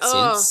 Have you had it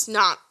since?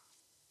 Nah.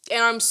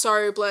 And I'm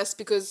so blessed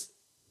because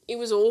it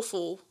was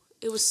awful.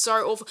 It was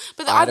so awful.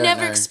 But I've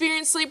never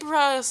experienced sleep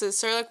paralysis.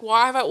 So, like,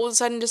 why have I all of a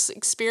sudden just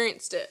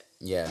experienced it?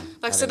 Yeah.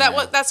 Like, so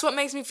that's what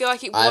makes me feel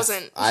like it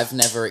wasn't. I've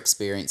never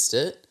experienced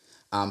it.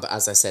 But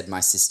as I said,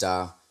 my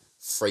sister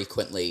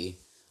frequently,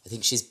 I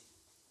think she's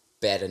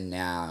better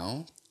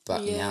now.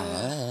 But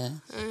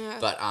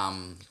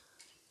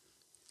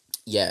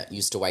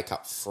used to wake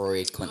up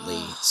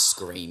frequently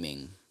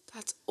screaming.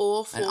 That's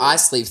awful. And I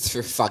sleep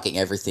through fucking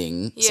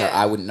everything. Yeah. So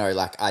I wouldn't know,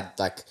 like, I'd,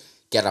 like,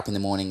 get up in the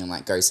morning and,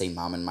 like, go see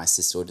mum, and my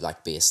sister would,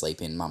 like, be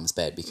asleep in mum's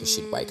bed because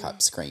she'd wake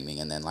up screaming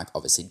and then, like,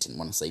 obviously didn't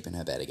want to sleep in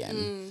her bed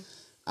again.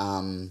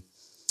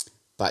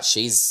 But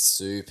she's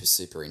super,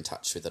 super in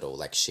touch with it all.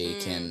 Like, she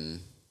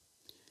can...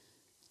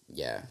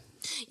 Yeah.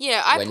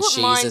 Yeah, I put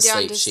mine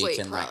down to sleep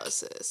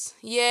paralysis.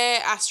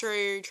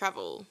 Astro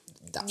travel.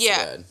 That's the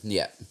word.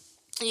 Yeah.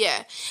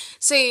 Yeah.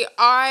 See,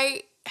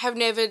 I have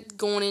never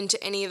gone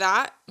into any of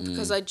that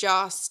because I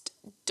just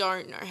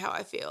don't know how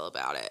I feel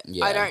about it.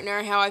 Yeah. I don't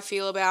know how I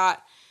feel about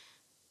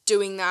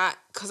doing that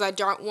because I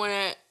don't want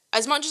to...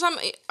 As much as I'm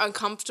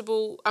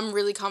uncomfortable, I'm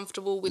really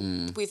comfortable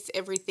with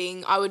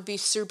everything. I would be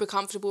super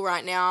comfortable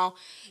right now.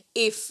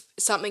 If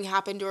something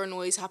happened or a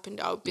noise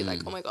happened, I would be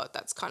like, oh my God,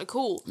 that's kind of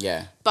cool.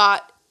 Yeah.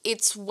 But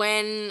it's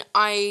when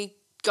I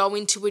go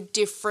into a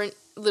different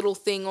little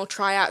thing or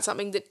try out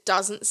something that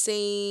doesn't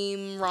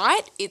seem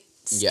right, it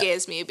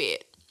scares me a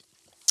bit.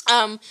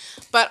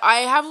 But I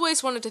have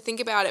always wanted to think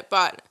about it,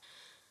 but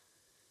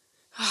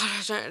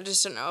I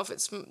just don't know if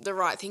it's the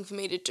right thing for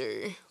me to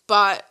do.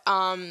 But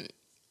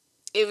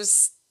it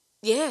was,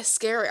 yeah,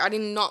 scary. I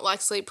did not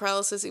like sleep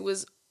paralysis. It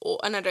was,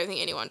 and I don't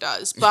think anyone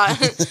does, but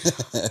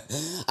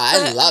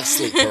I love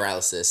sleep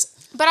paralysis.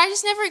 but I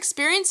just never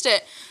experienced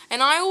it.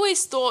 And I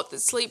always thought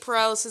that sleep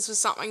paralysis was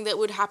something that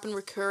would happen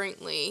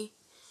recurrently.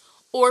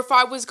 Or if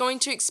I was going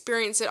to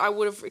experience it, I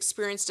would have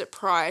experienced it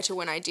prior to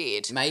when I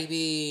did.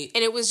 Maybe.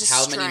 And it was just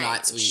How strange. many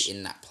nights were you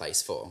in that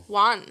place for?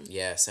 1.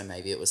 Yeah, so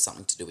maybe it was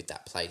something to do with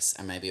that place,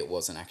 and maybe it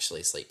wasn't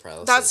actually sleep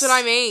paralysis. That's what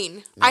I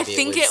mean. I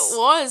think it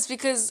was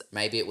because...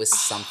 Maybe it was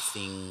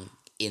something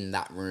in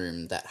that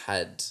room that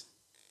had...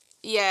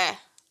 Yeah.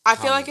 I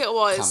feel like it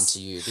was. Come to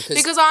you.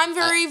 Because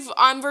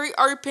I'm very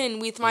open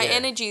with my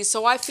energy,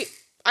 so I feel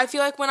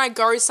like when I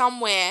go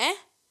somewhere,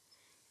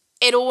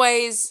 it'll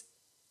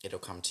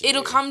come to you.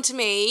 It'll come to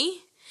me,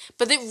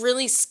 but it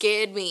really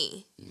scared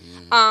me.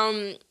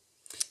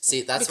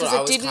 See, that's because what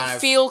I was it kind didn't of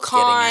feel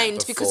kind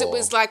before. because it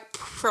was like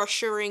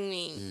pressuring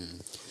me.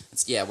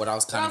 What I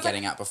was kind of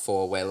getting at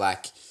before, where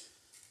like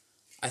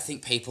I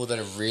think people that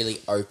are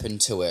really open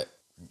to it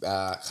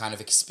kind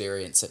of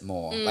experience it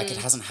more. Like it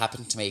hasn't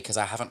happened to me because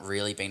I haven't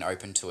really been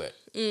open to it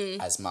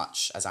as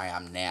much as I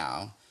am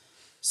now.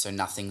 So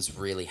nothing's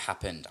really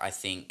happened. I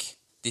think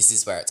this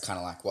is where it's kind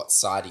of like, what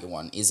side are you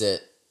on? Is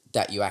it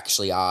that you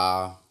actually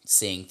are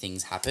seeing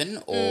things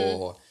happen,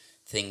 or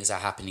things are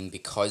happening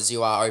because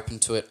you are open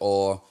to it,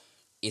 or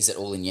is it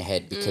all in your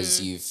head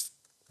because you've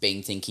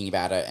been thinking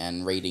about it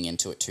and reading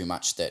into it too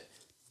much that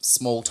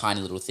small,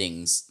 tiny little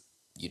things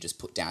you just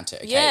put down to,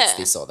 okay, it's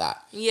this or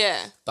that. Yeah.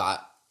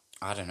 But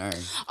I don't know.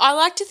 I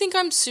like to think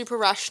I'm super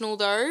rational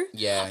though.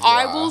 Yeah,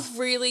 I will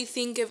really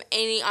think of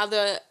any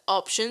other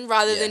option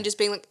rather than just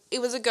being like,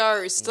 it was a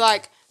ghost.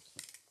 Like,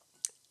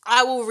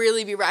 I will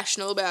really be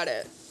rational about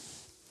it.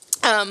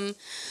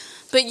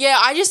 But yeah,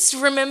 I just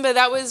remember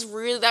that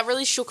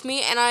really shook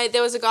me, and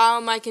there was a guy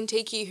on my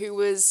Kentucky who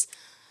was,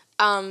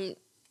 we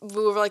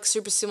were like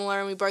super similar,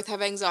 and we both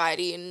have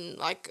anxiety, and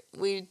like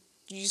we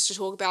used to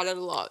talk about it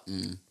a lot.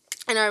 And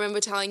I remember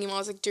telling him, I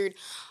was like, dude,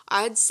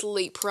 I had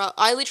sleep paralysis.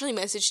 I literally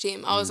messaged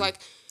him. I was like,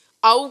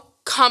 I'll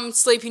come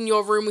sleep in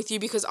your room with you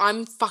because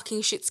I'm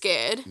fucking shit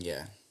scared.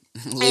 Yeah.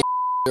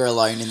 You're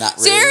alone in that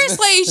room.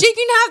 Seriously, she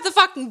can have the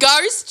fucking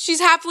ghost. She's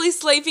happily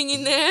sleeping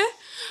in there.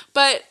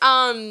 But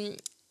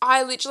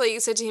I literally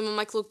said to him, I'm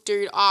like, look,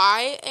 dude,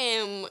 I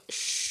am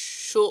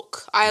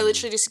shook. I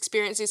literally just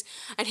experienced this.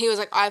 And he was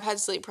like, I've had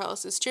sleep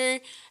paralysis too.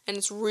 And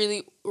it's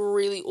really,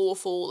 really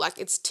awful. Like,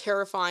 it's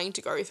terrifying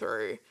to go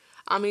through.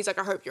 He's like,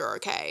 I hope you're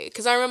okay.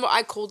 Because I remember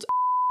I called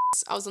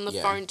I was on the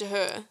phone to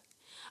her,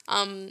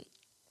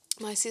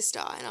 my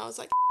sister, and I was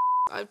like,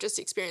 I've just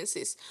experienced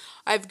this.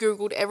 I've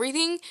Googled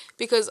everything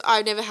because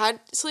I've never had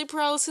sleep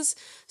paralysis.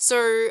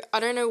 So I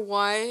don't know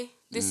why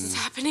this is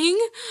happening.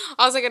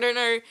 I was like, I don't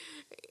know.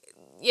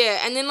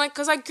 Yeah, and then like,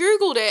 because I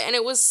Googled it and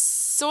it was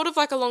sort of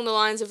like along the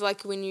lines of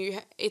like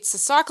it's a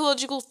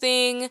psychological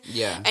thing.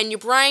 Yeah. And your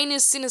brain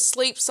is in a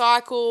sleep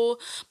cycle.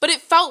 But it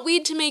felt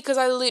weird to me because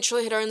I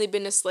literally had only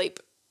been asleep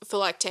for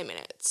like 10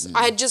 minutes.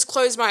 I had just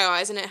closed my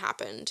eyes and it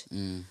happened.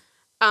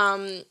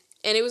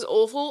 And it was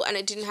awful and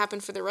it didn't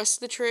happen for the rest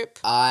of the trip.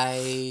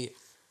 I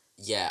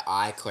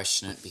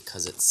question it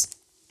because it's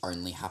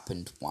only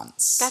happened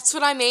once. That's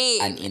what I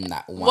mean. And in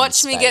that one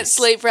Watch me get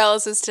sleep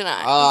paralysis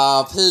tonight.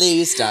 Oh,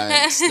 please don't.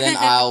 Then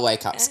I'll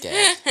wake up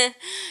scared.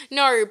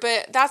 No,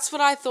 but that's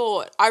what I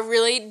thought. I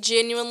really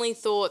genuinely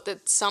thought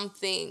that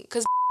something...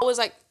 Because I was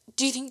like,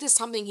 do you think there's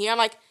something here? I'm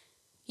like,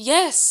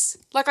 yes.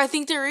 Like, I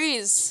think there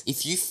is.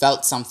 If you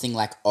felt something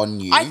like on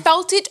you... I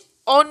felt it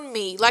on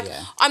me. Like,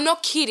 I'm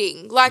not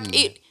kidding. Like,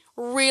 it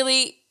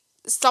really...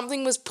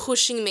 Something was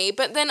pushing me.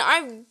 But then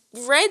I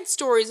read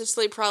stories of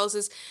sleep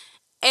paralysis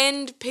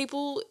and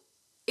people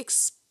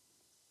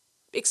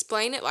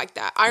explain it like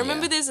that. I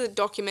remember there's a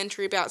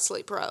documentary about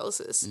sleep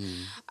paralysis.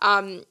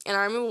 And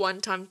I remember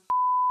one time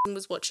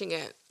was watching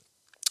it.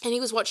 And he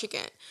was watching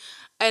it.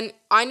 And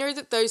I know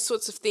that those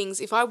sorts of things,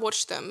 if I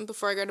watch them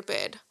before I go to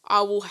bed,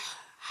 I will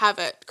have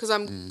it because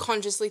I'm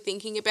consciously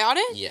thinking about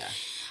it. Yeah.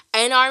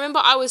 And I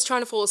remember I was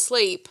trying to fall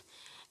asleep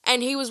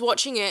and he was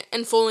watching it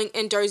and falling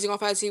and dozing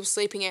off as he was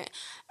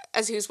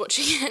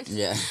watching it.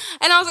 Yeah.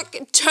 And I was like,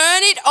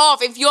 turn it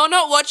off. If you're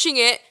not watching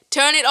it,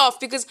 turn it off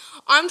because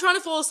I'm trying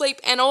to fall asleep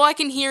and all I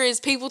can hear is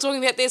people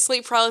talking about their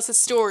sleep paralysis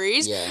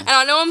stories. Yeah. And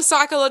I know I'm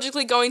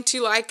psychologically going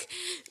to like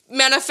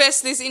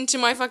manifest this into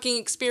my fucking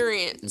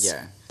experience.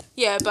 Yeah.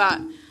 Yeah, but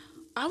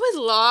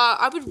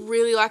I would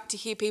really like to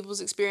hear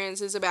people's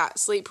experiences about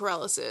sleep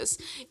paralysis.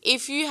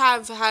 If you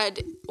have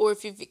had or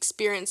if you've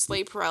experienced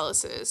sleep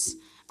paralysis,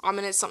 and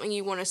it's something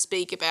you want to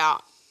speak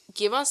about,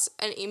 give us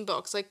an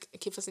inbox,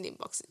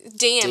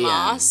 DM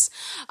us.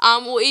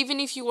 Or even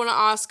if you want to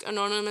ask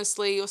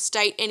anonymously or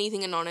state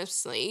anything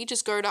anonymously,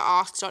 just go to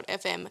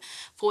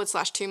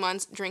ask.fm/2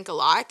 months drink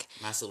alike.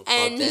 Nice little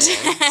pod there.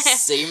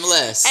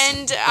 Seamless.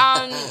 And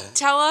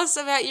tell us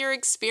about your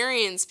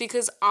experience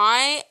because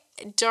I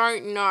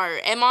don't know.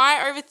 Am I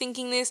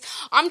overthinking this?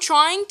 I'm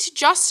trying to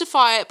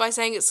justify it by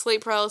saying it's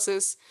sleep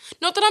paralysis.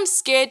 Not that I'm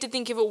scared to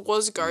think if it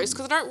was ghost,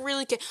 because I don't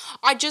really care.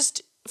 I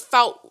just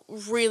felt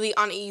really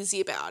uneasy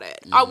about it.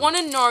 I want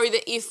to know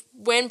that if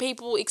when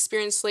people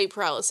experience sleep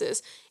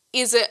paralysis,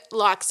 is it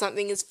like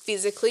something is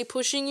physically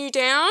pushing you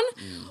down?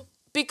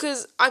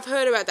 Because I've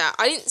heard about that.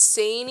 I didn't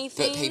see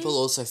anything. But people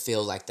also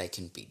feel like they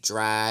can be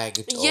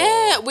dragged.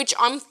 Yeah, which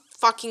I'm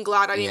fucking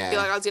glad I didn't feel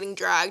like I was getting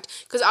dragged,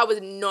 because I was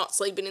not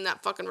sleeping in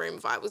that fucking room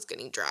if I was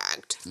getting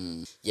dragged.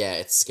 Yeah,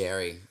 it's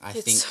scary. I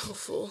think. It's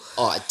awful.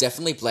 Oh,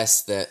 definitely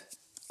blessed that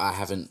I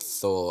haven't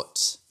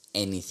thought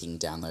anything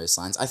down those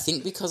lines. I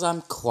think because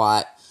I'm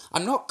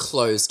not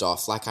closed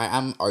off. Like, I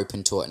am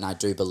open to it and I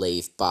do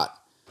believe, but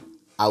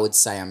I would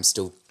say I'm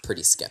still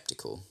pretty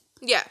skeptical.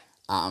 Yeah.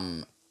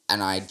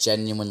 And I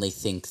genuinely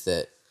think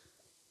that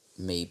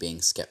me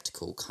being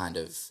skeptical kind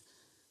of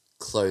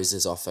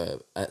closes off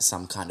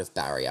some kind of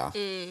barrier.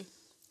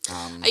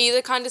 Are you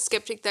the kind of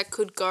skeptic that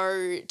could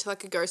go to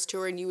like a ghost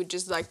tour and you would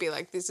just like be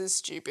like, this is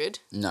stupid?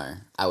 No,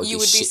 I would. You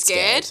be would be shit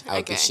scared? I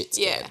would be shit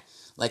scared. Yeah.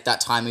 Like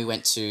that time we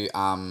went to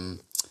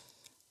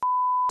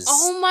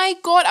Oh my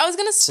god, I was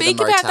gonna speak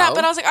about that, motel.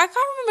 but I was like, I can't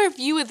remember if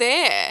you were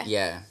there.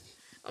 Yeah.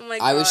 Oh my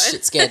god. I was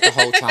shit scared the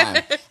whole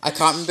time. I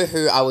can't remember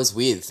who I was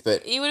with,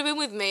 but You would have been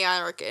with me,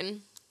 I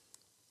reckon.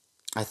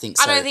 I think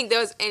so. I don't think there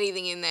was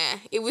anything in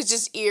there. It was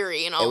just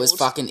eerie and old. It was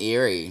fucking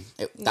eerie.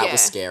 That Yeah.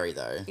 was scary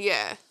though.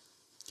 Yeah.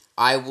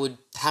 I would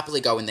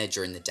happily go in there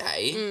during the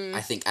day.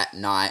 I think at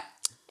night,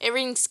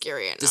 Everything's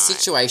scary at the night.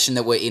 situation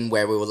that we're in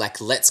where we were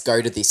like, let's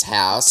go to this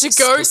house To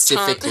ghost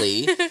hunt.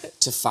 specifically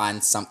to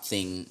find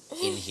something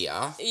in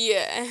here.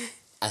 Yeah.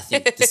 I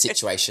think the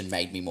situation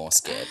made me more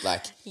scared.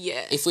 Like,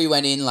 Yeah. if we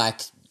went in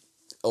like,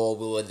 or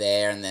we were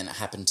there and then it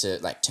happened to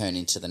like turn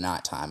into the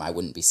nighttime, I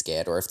wouldn't be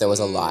scared. Or if there was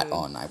a light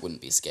on, I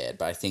wouldn't be scared.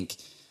 But I think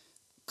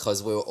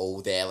because we were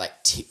all there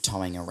like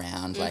tiptoeing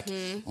around, like,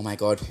 oh my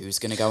god, who's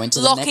gonna go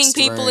into the next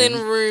room? Locking people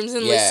in rooms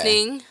and Yeah.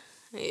 listening.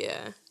 Yeah.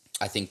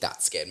 I think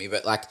that scared me.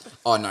 But like,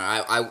 oh no,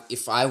 I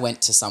if I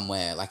went to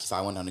somewhere, like if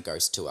I went on a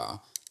ghost tour,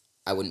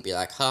 I wouldn't be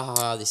like, ha ha,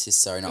 ha, this is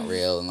so not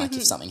real. And like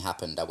if something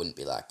happened, I wouldn't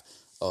be like,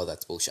 oh,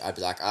 that's bullshit. I'd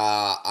be like,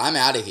 I'm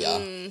out of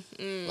here.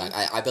 Like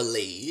I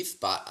believe,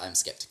 but I'm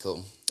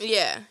skeptical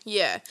Yeah.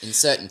 Yeah. in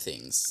certain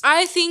things.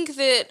 I think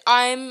that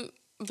I'm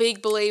a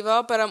big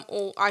believer, but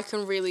I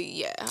can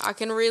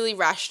really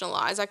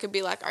rationalize. I could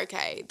be like,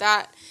 okay,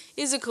 that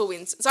is a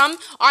coincidence.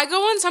 I go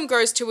on some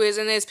ghost tours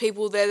and there's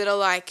people there that are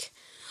like,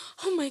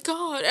 oh my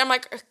god. And I'm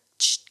like,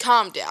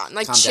 calm down.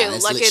 Like, Calm chill. down.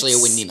 It's like, literally a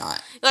windy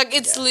night. Like,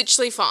 it's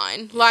literally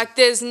fine. Like,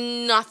 there's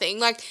nothing.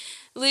 Like,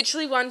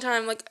 literally one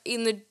time, like,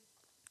 in the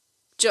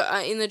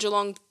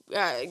Geelong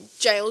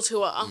jail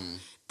tour,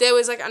 there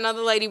was, like,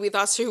 another lady with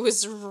us who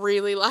was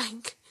really,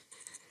 like,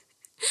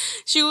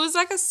 she was,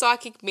 like, a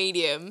psychic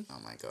medium. Oh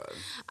my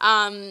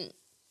god.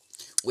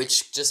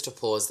 Which, just to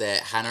pause there,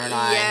 Hannah and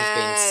I have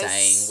been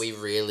saying we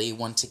really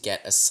want to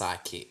get a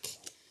psychic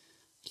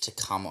to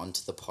come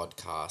onto the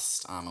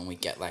podcast. And we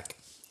get, like,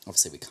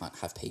 obviously we can't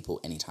have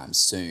people anytime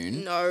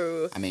soon.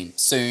 No. I mean,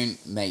 soon,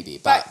 maybe.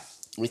 But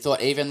we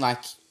thought even,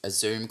 like, a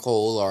Zoom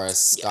call or a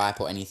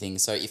Skype or anything.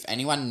 So if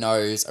anyone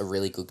knows a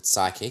really good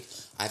psychic,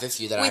 I have a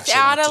few that I actually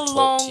want to talk to you without a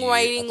long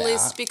waiting about.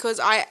 list, because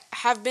I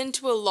have been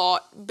to a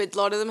lot, but a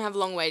lot of them have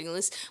long waiting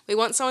lists. We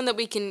want someone that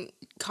we can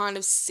kind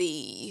of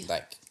see.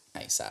 Like,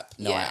 ASAP.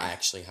 No, Yeah. I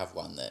actually have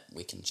one that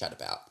we can chat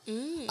about.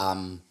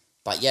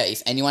 But yeah,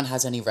 if anyone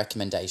has any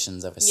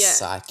recommendations of a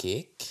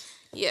psychic,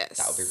 Yes.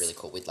 that would be really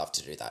cool. We'd love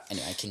to do that.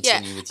 Anyway,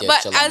 continue with your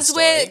but Geelong as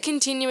story. we're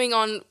continuing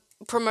on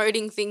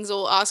promoting things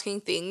or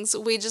asking things,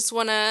 we just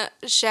want to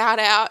shout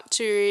out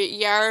to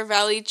Yarra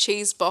Valley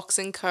Cheese Box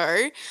 &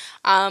 Co.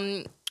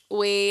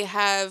 We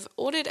have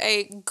ordered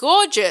a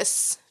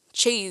gorgeous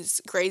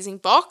cheese grazing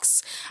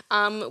box,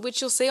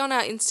 which you'll see on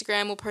our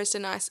Instagram. We'll post a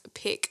nice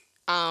pic.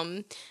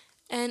 And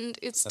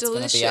it's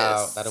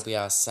delicious. That'll be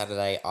our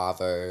Saturday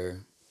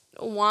Arvo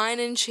Wine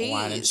and cheese.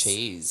 Wine and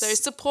cheese. So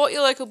support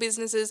your local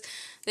businesses.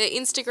 Their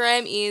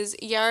Instagram is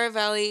Yarra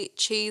Valley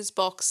Cheese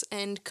Box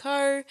 &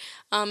 Co.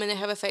 And they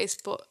have a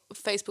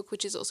Facebook,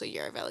 which is also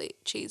Yarra Valley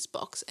Cheese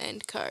Box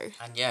 & Co.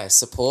 And yeah,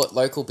 support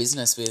local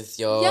business with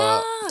your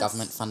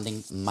government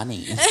funding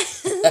money.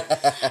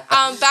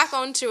 Back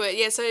onto it.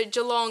 Yeah, so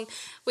Geelong,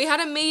 we had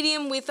a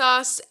medium with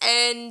us,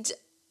 and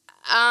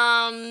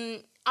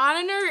I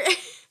don't know.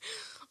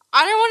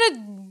 I don't want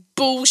to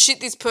bullshit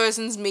this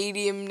person's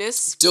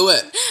mediumness. Do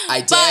it. I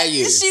dare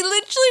you. She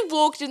literally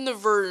walked in the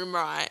room,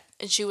 right?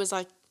 And she was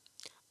like,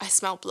 I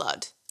smell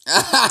blood. She's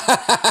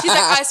like,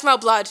 I smell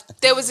blood.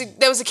 There was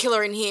a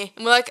killer in here.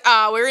 And we're like,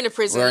 we're in a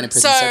prison. We're in a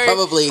prison, so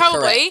probably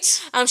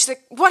correct. She's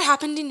like, what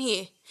happened in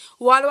here?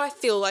 Why do I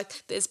feel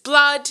like there's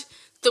blood?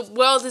 The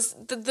world is,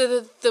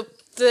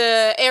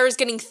 the air is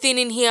getting thin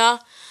in here.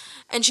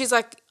 And she's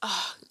like,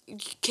 oh,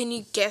 can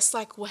you guess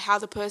like how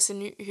the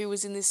person who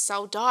was in this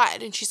cell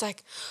died? And she's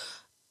like,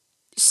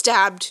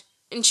 stabbed.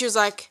 And she was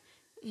like,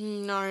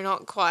 no,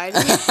 not quite.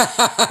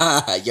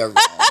 You're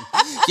wrong.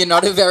 You're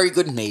not a very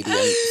good medium.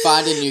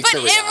 Find a new But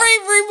career. every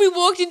room we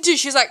walked into,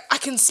 she's like, I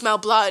can smell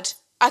blood.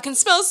 I can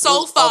smell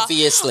sulfur. Well,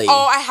 obviously.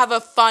 Oh, I have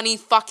a funny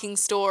fucking I'm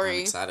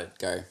story excited.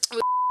 Go.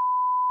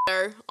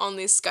 on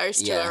this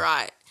ghost Yeah. tour,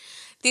 right?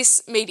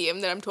 This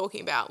medium that I'm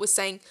talking about was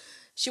saying,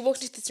 she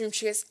walked into this room,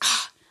 she goes,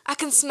 I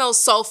can smell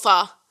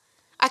sulfur.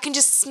 I can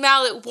just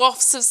smell it,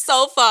 wafts of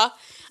sulfur.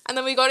 And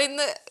then we got in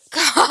the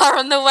car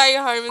on the way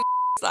home and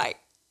was like,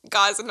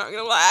 guys, I'm not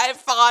going to lie, I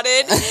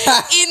farted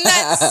in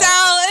that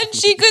cell and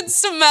she could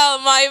smell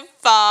my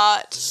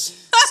fart.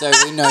 So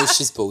we know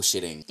she's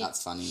bullshitting.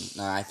 That's funny.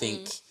 No, I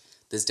think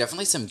there's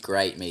definitely some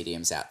great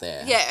mediums out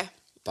there. Yeah,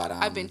 But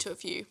I've been to a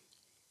few.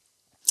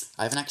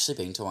 I haven't actually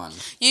been to one.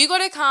 You got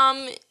to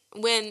come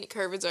when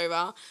COVID's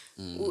over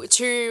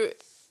to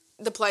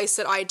the place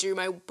that I do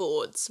my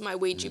boards, my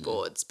Ouija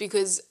boards,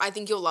 because I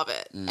think you'll love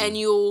it and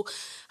you'll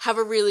have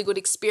a really good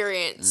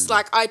experience.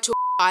 Like I took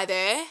a guy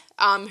there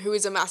who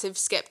is a massive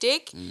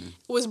skeptic,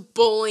 was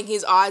bawling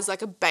his eyes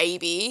like a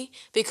baby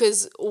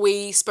because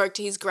we spoke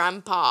to his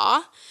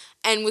grandpa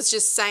and was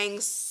just saying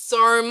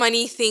so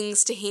many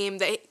things to him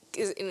that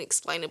is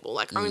inexplainable.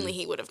 Like only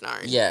he would have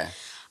known. Yeah.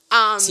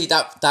 See,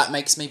 that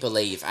makes me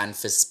believe, and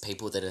for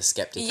people that are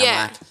skeptic,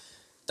 Yeah. I'm like,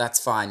 that's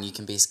fine, you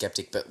can be a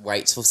skeptic, but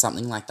wait till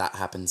something like that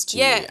happens to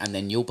Yeah. you, and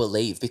then you'll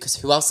believe, because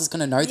who else is going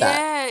to know that?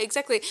 Yeah,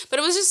 exactly. But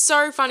it was just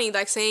so funny,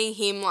 like, seeing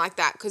him like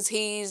that, because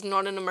he's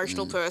not an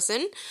emotional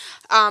person,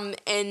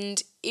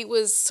 and it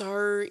was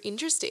so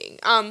interesting.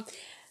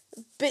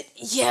 But,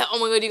 yeah, oh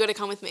my God, you got to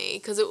come with me,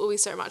 because it will be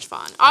so much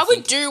fun. I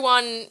would do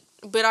one,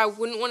 but I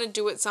wouldn't want to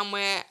do it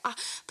somewhere.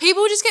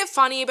 People just get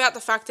funny about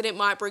the fact that it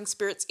might bring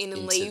spirits in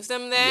and leave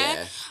them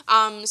there.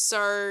 Yeah.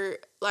 So,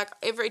 like,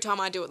 every time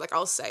I do it, like,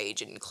 I'll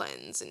sage and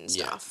cleanse and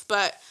Yeah. stuff.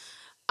 But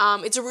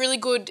it's a really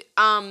good,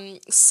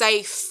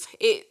 safe,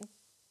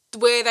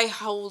 where they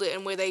hold it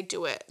and where they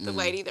do it. The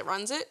lady that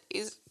runs it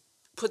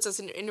puts us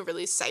in a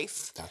really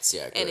safe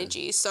Good.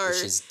 energy. So,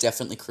 Which is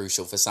definitely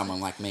crucial for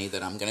someone like me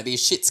that I'm going to be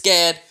shit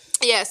scared.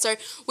 yeah, so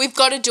we've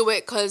got to do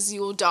it because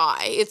you'll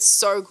die. It's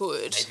so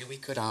good. Maybe we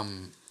could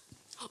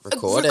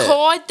record it.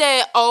 Record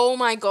there. Oh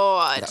my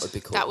God. That would be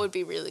cool. That would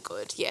be really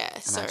good. Yeah.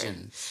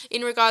 Imagine. So,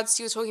 in regards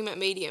to you were talking about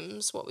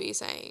mediums, what were you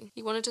saying?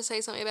 You wanted to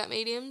say something about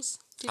mediums?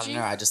 Did I don't you?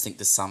 know, I just think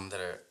there's some that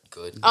are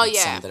good. Oh, and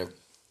yeah. Some that are...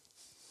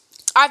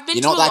 I've been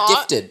You're to not a that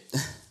lot. gifted.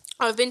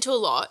 I've been to a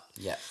lot.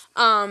 Yeah.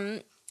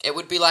 It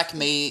would be like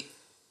me...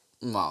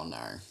 Well,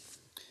 no.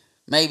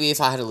 Maybe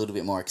if I had a little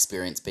bit more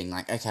experience being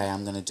like, okay,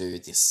 I'm going to do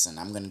this and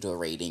I'm going to do a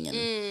reading.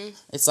 And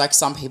it's like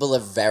some people are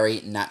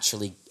very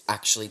naturally...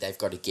 Actually, they've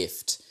got a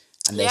gift.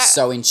 And they're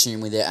so in tune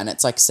with it, and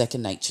it's like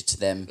second nature to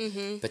them.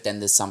 Mm-hmm. But then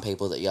there's some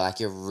people that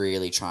you're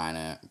really trying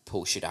to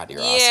pull shit out of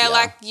your ass. Yeah,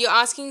 like you're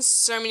asking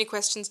so many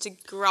questions to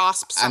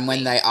grasp something. And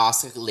when they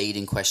ask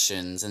leading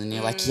questions, and then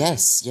you're like,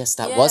 yes,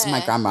 that was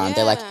my grandma. And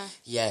they're like,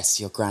 yes,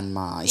 your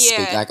grandma is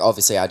speaking. Like,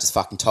 obviously, I just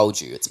fucking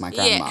told you it's my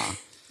grandma.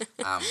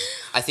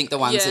 I think the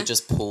ones that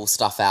just pull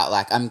stuff out,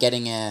 like, I'm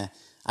getting a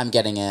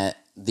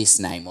this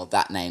name or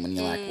that name, and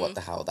you're like, what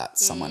the hell,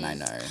 that's someone I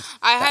know.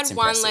 I That's had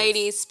one impressive.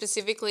 lady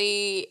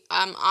specifically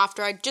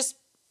after I just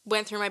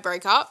went through my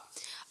breakup,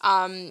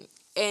 and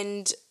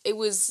it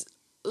was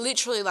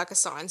literally like a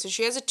sign. So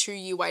she has a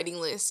 2-year waiting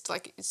list.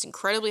 Like, it's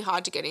incredibly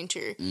hard to get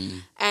into.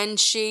 And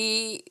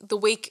the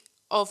week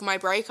of my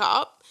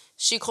breakup,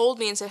 she called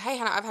me and said, hey,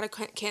 Hannah, I've had a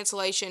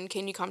cancellation.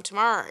 Can you come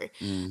tomorrow?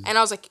 And I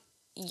was like,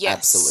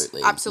 yes.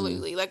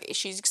 Absolutely. Like,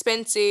 she's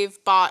expensive,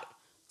 but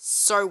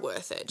so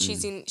worth it.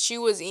 She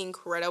was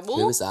incredible.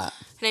 Who was that?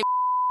 Her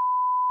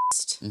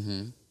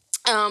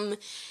name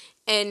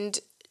and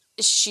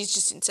she's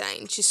just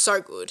insane. She's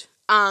so good.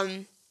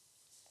 And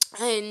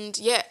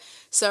yeah,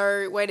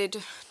 so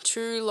waited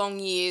 2 long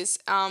years.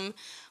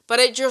 But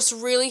it just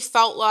really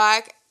felt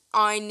like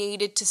I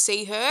needed to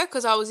see her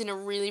because I was in a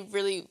really,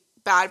 really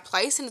bad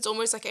place, and it's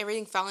almost like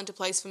everything fell into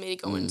place for me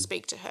to go and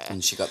speak to her.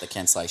 And she got the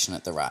cancellation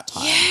at the right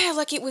time. Yeah,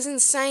 like it was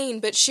insane,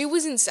 but she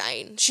was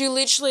insane.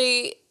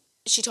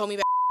 She told me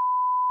about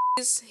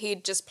he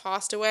had just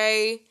passed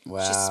away.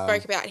 Wow. She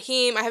spoke about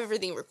him. I have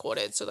everything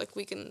recorded, so like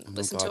we can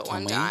listen to it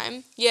one can we?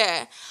 time.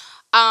 Yeah.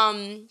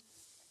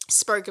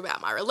 Spoke about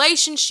my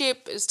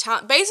relationship. It was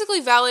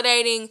basically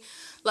validating,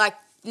 like,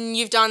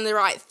 you've done the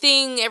right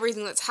thing.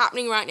 Everything that's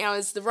happening right now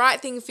is the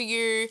right thing for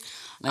you.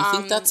 And I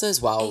think that's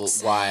as well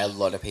why a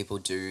lot of people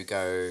do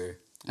go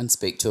and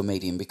speak to a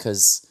medium,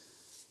 because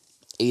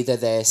either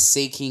they're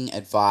seeking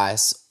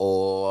advice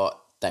or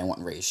they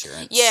want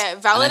reassurance. Yeah,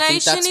 And I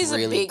think validation that's is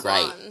really a big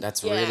great. one.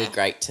 That's really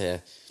great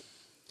to,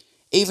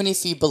 even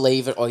if you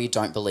believe it or you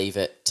don't believe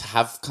it, to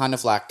have kind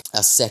of like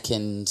a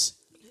second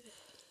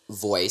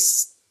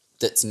voice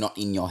that's not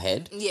in your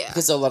head. Yeah.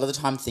 Because a lot of the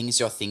time things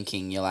you're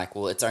thinking, you're like,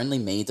 well, it's only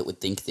me that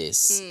would think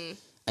this.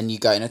 And you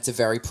go, and it's a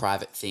very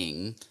private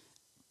thing,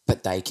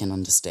 but they can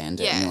understand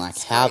it. Yeah, and you're like,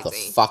 it's how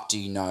crazy. the fuck do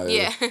you know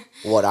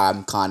what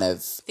I'm kind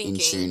of in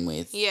tune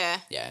with? Yeah.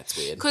 Yeah, it's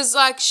weird. Because,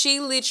 like, she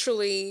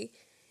literally,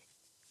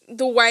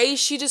 the way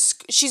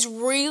she's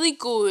really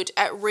good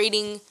at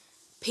reading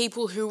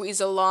people who is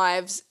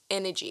alive's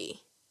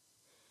energy.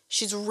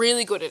 She's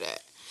really good at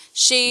it.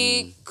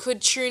 She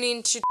could tune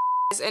into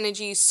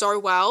energy so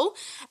well,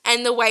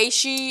 and the way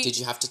she... Did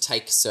you have to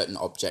take certain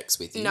objects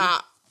with you? Nah,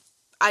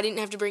 I didn't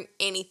have to bring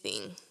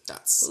anything.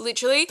 That's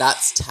literally.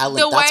 That's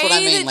talent. That's what I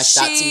mean. Like,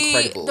 that's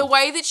incredible. The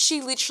way that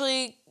she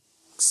literally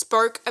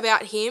spoke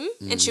about him,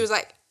 and she was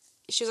like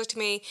to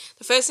me,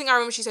 the first thing I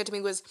remember she said to me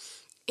was,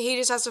 he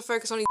just has to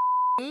focus on his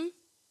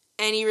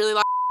and he really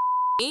likes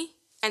me,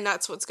 and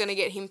that's what's going to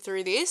get him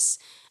through this.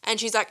 And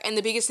she's like, and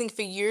the biggest thing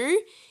for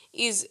you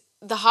is,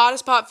 the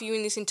hardest part for you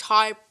in this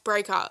entire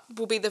breakup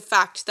will be the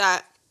fact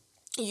that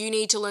you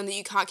need to learn that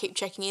you can't keep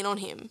checking in on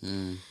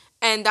him.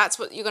 And that's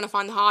what you're going to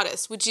find the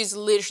hardest, which is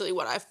literally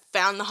what I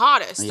found the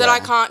hardest. Yeah. That I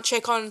can't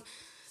check on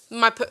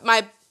my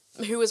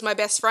who was my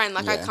best friend.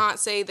 Like, I can't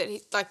say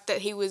that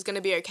he was going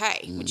to be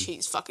okay, which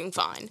he's fucking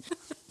fine.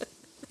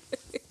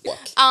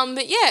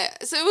 But yeah,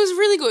 so it was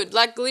really good.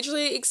 Like,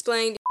 literally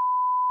explained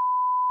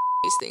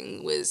this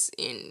thing was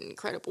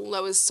incredible.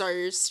 That was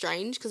so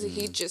strange because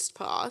he'd just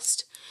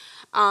passed.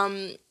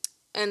 And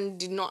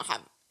did not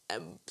have a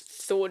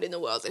thought in the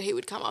world that he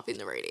would come up in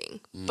the reading.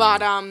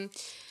 But,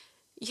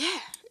 yeah,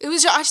 it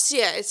was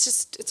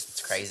just,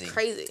 it's crazy.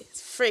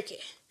 It's freaky.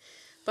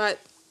 But,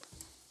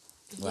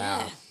 wow.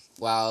 Yeah.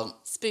 Well,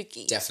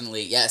 spooky.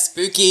 Definitely. Yeah,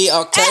 spooky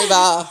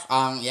October.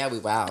 We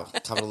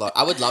covered a lot.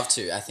 I would love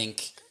to. I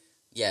think,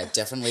 yeah,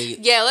 definitely.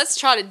 Yeah, let's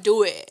try to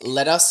do it.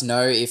 Let us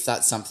know if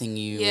that's something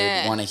you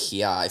would want to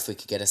hear, if we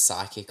could get a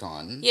psychic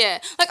on. Yeah.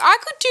 Like, I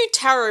could do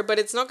tarot, but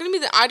it's not going to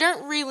be I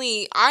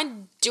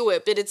do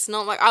it, but it's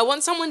not like, I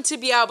want someone to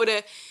be able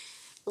to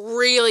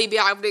really be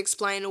able to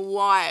explain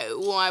why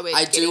we're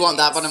I do want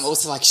that, but I'm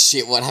also like,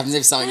 shit, what happens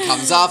if something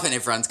comes up and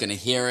everyone's going to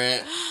hear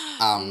it?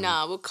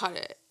 Nah, we'll cut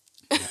it.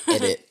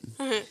 Edit.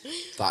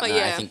 But no,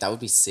 I think that would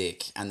be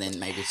sick. And then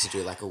maybe to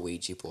do like a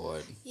Ouija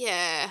board.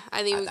 Yeah,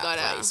 I think we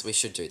gotta. We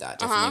should do that.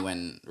 Definitely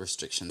when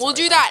restrictions We'll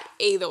do that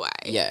either way.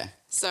 Yeah.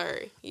 So,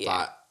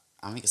 yeah. But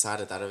I'm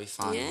excited. That'll be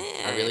fun. Yeah.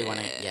 I really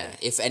want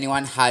to, If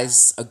anyone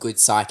has a good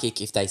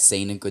psychic, if they've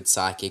seen a good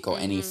psychic or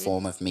any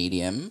form of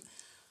medium,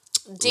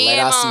 DM let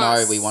us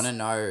know. us. We want to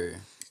know.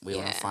 We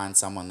want to find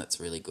someone that's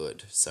really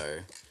good. So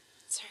good.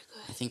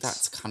 I think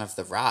that's kind of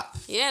the wrap.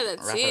 Yeah,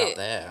 that's wrap it up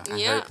there.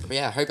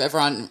 Yeah. I hope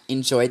everyone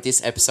enjoyed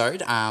this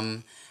episode.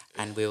 And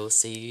we'll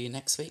see you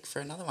next week for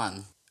another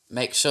one.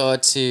 Make sure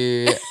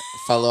to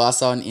follow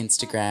us on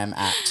Instagram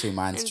at 2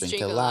 Minds Drink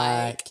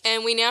Alike.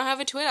 And we now have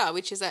a Twitter,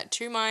 which is at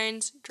 2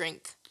 Minds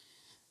Drink.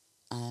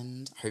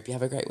 And hope you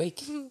have a great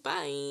week.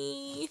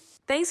 Bye.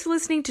 Thanks for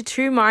listening to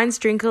 2 Minds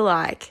Drink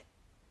Alike.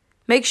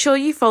 Make sure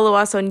you follow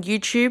us on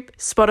YouTube,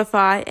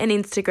 Spotify, and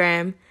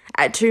Instagram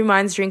at 2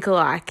 Minds Drink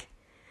Alike.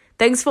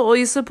 Thanks for all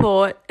your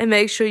support, and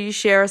make sure you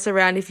share us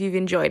around if you've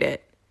enjoyed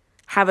it.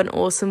 Have an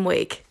awesome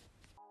week.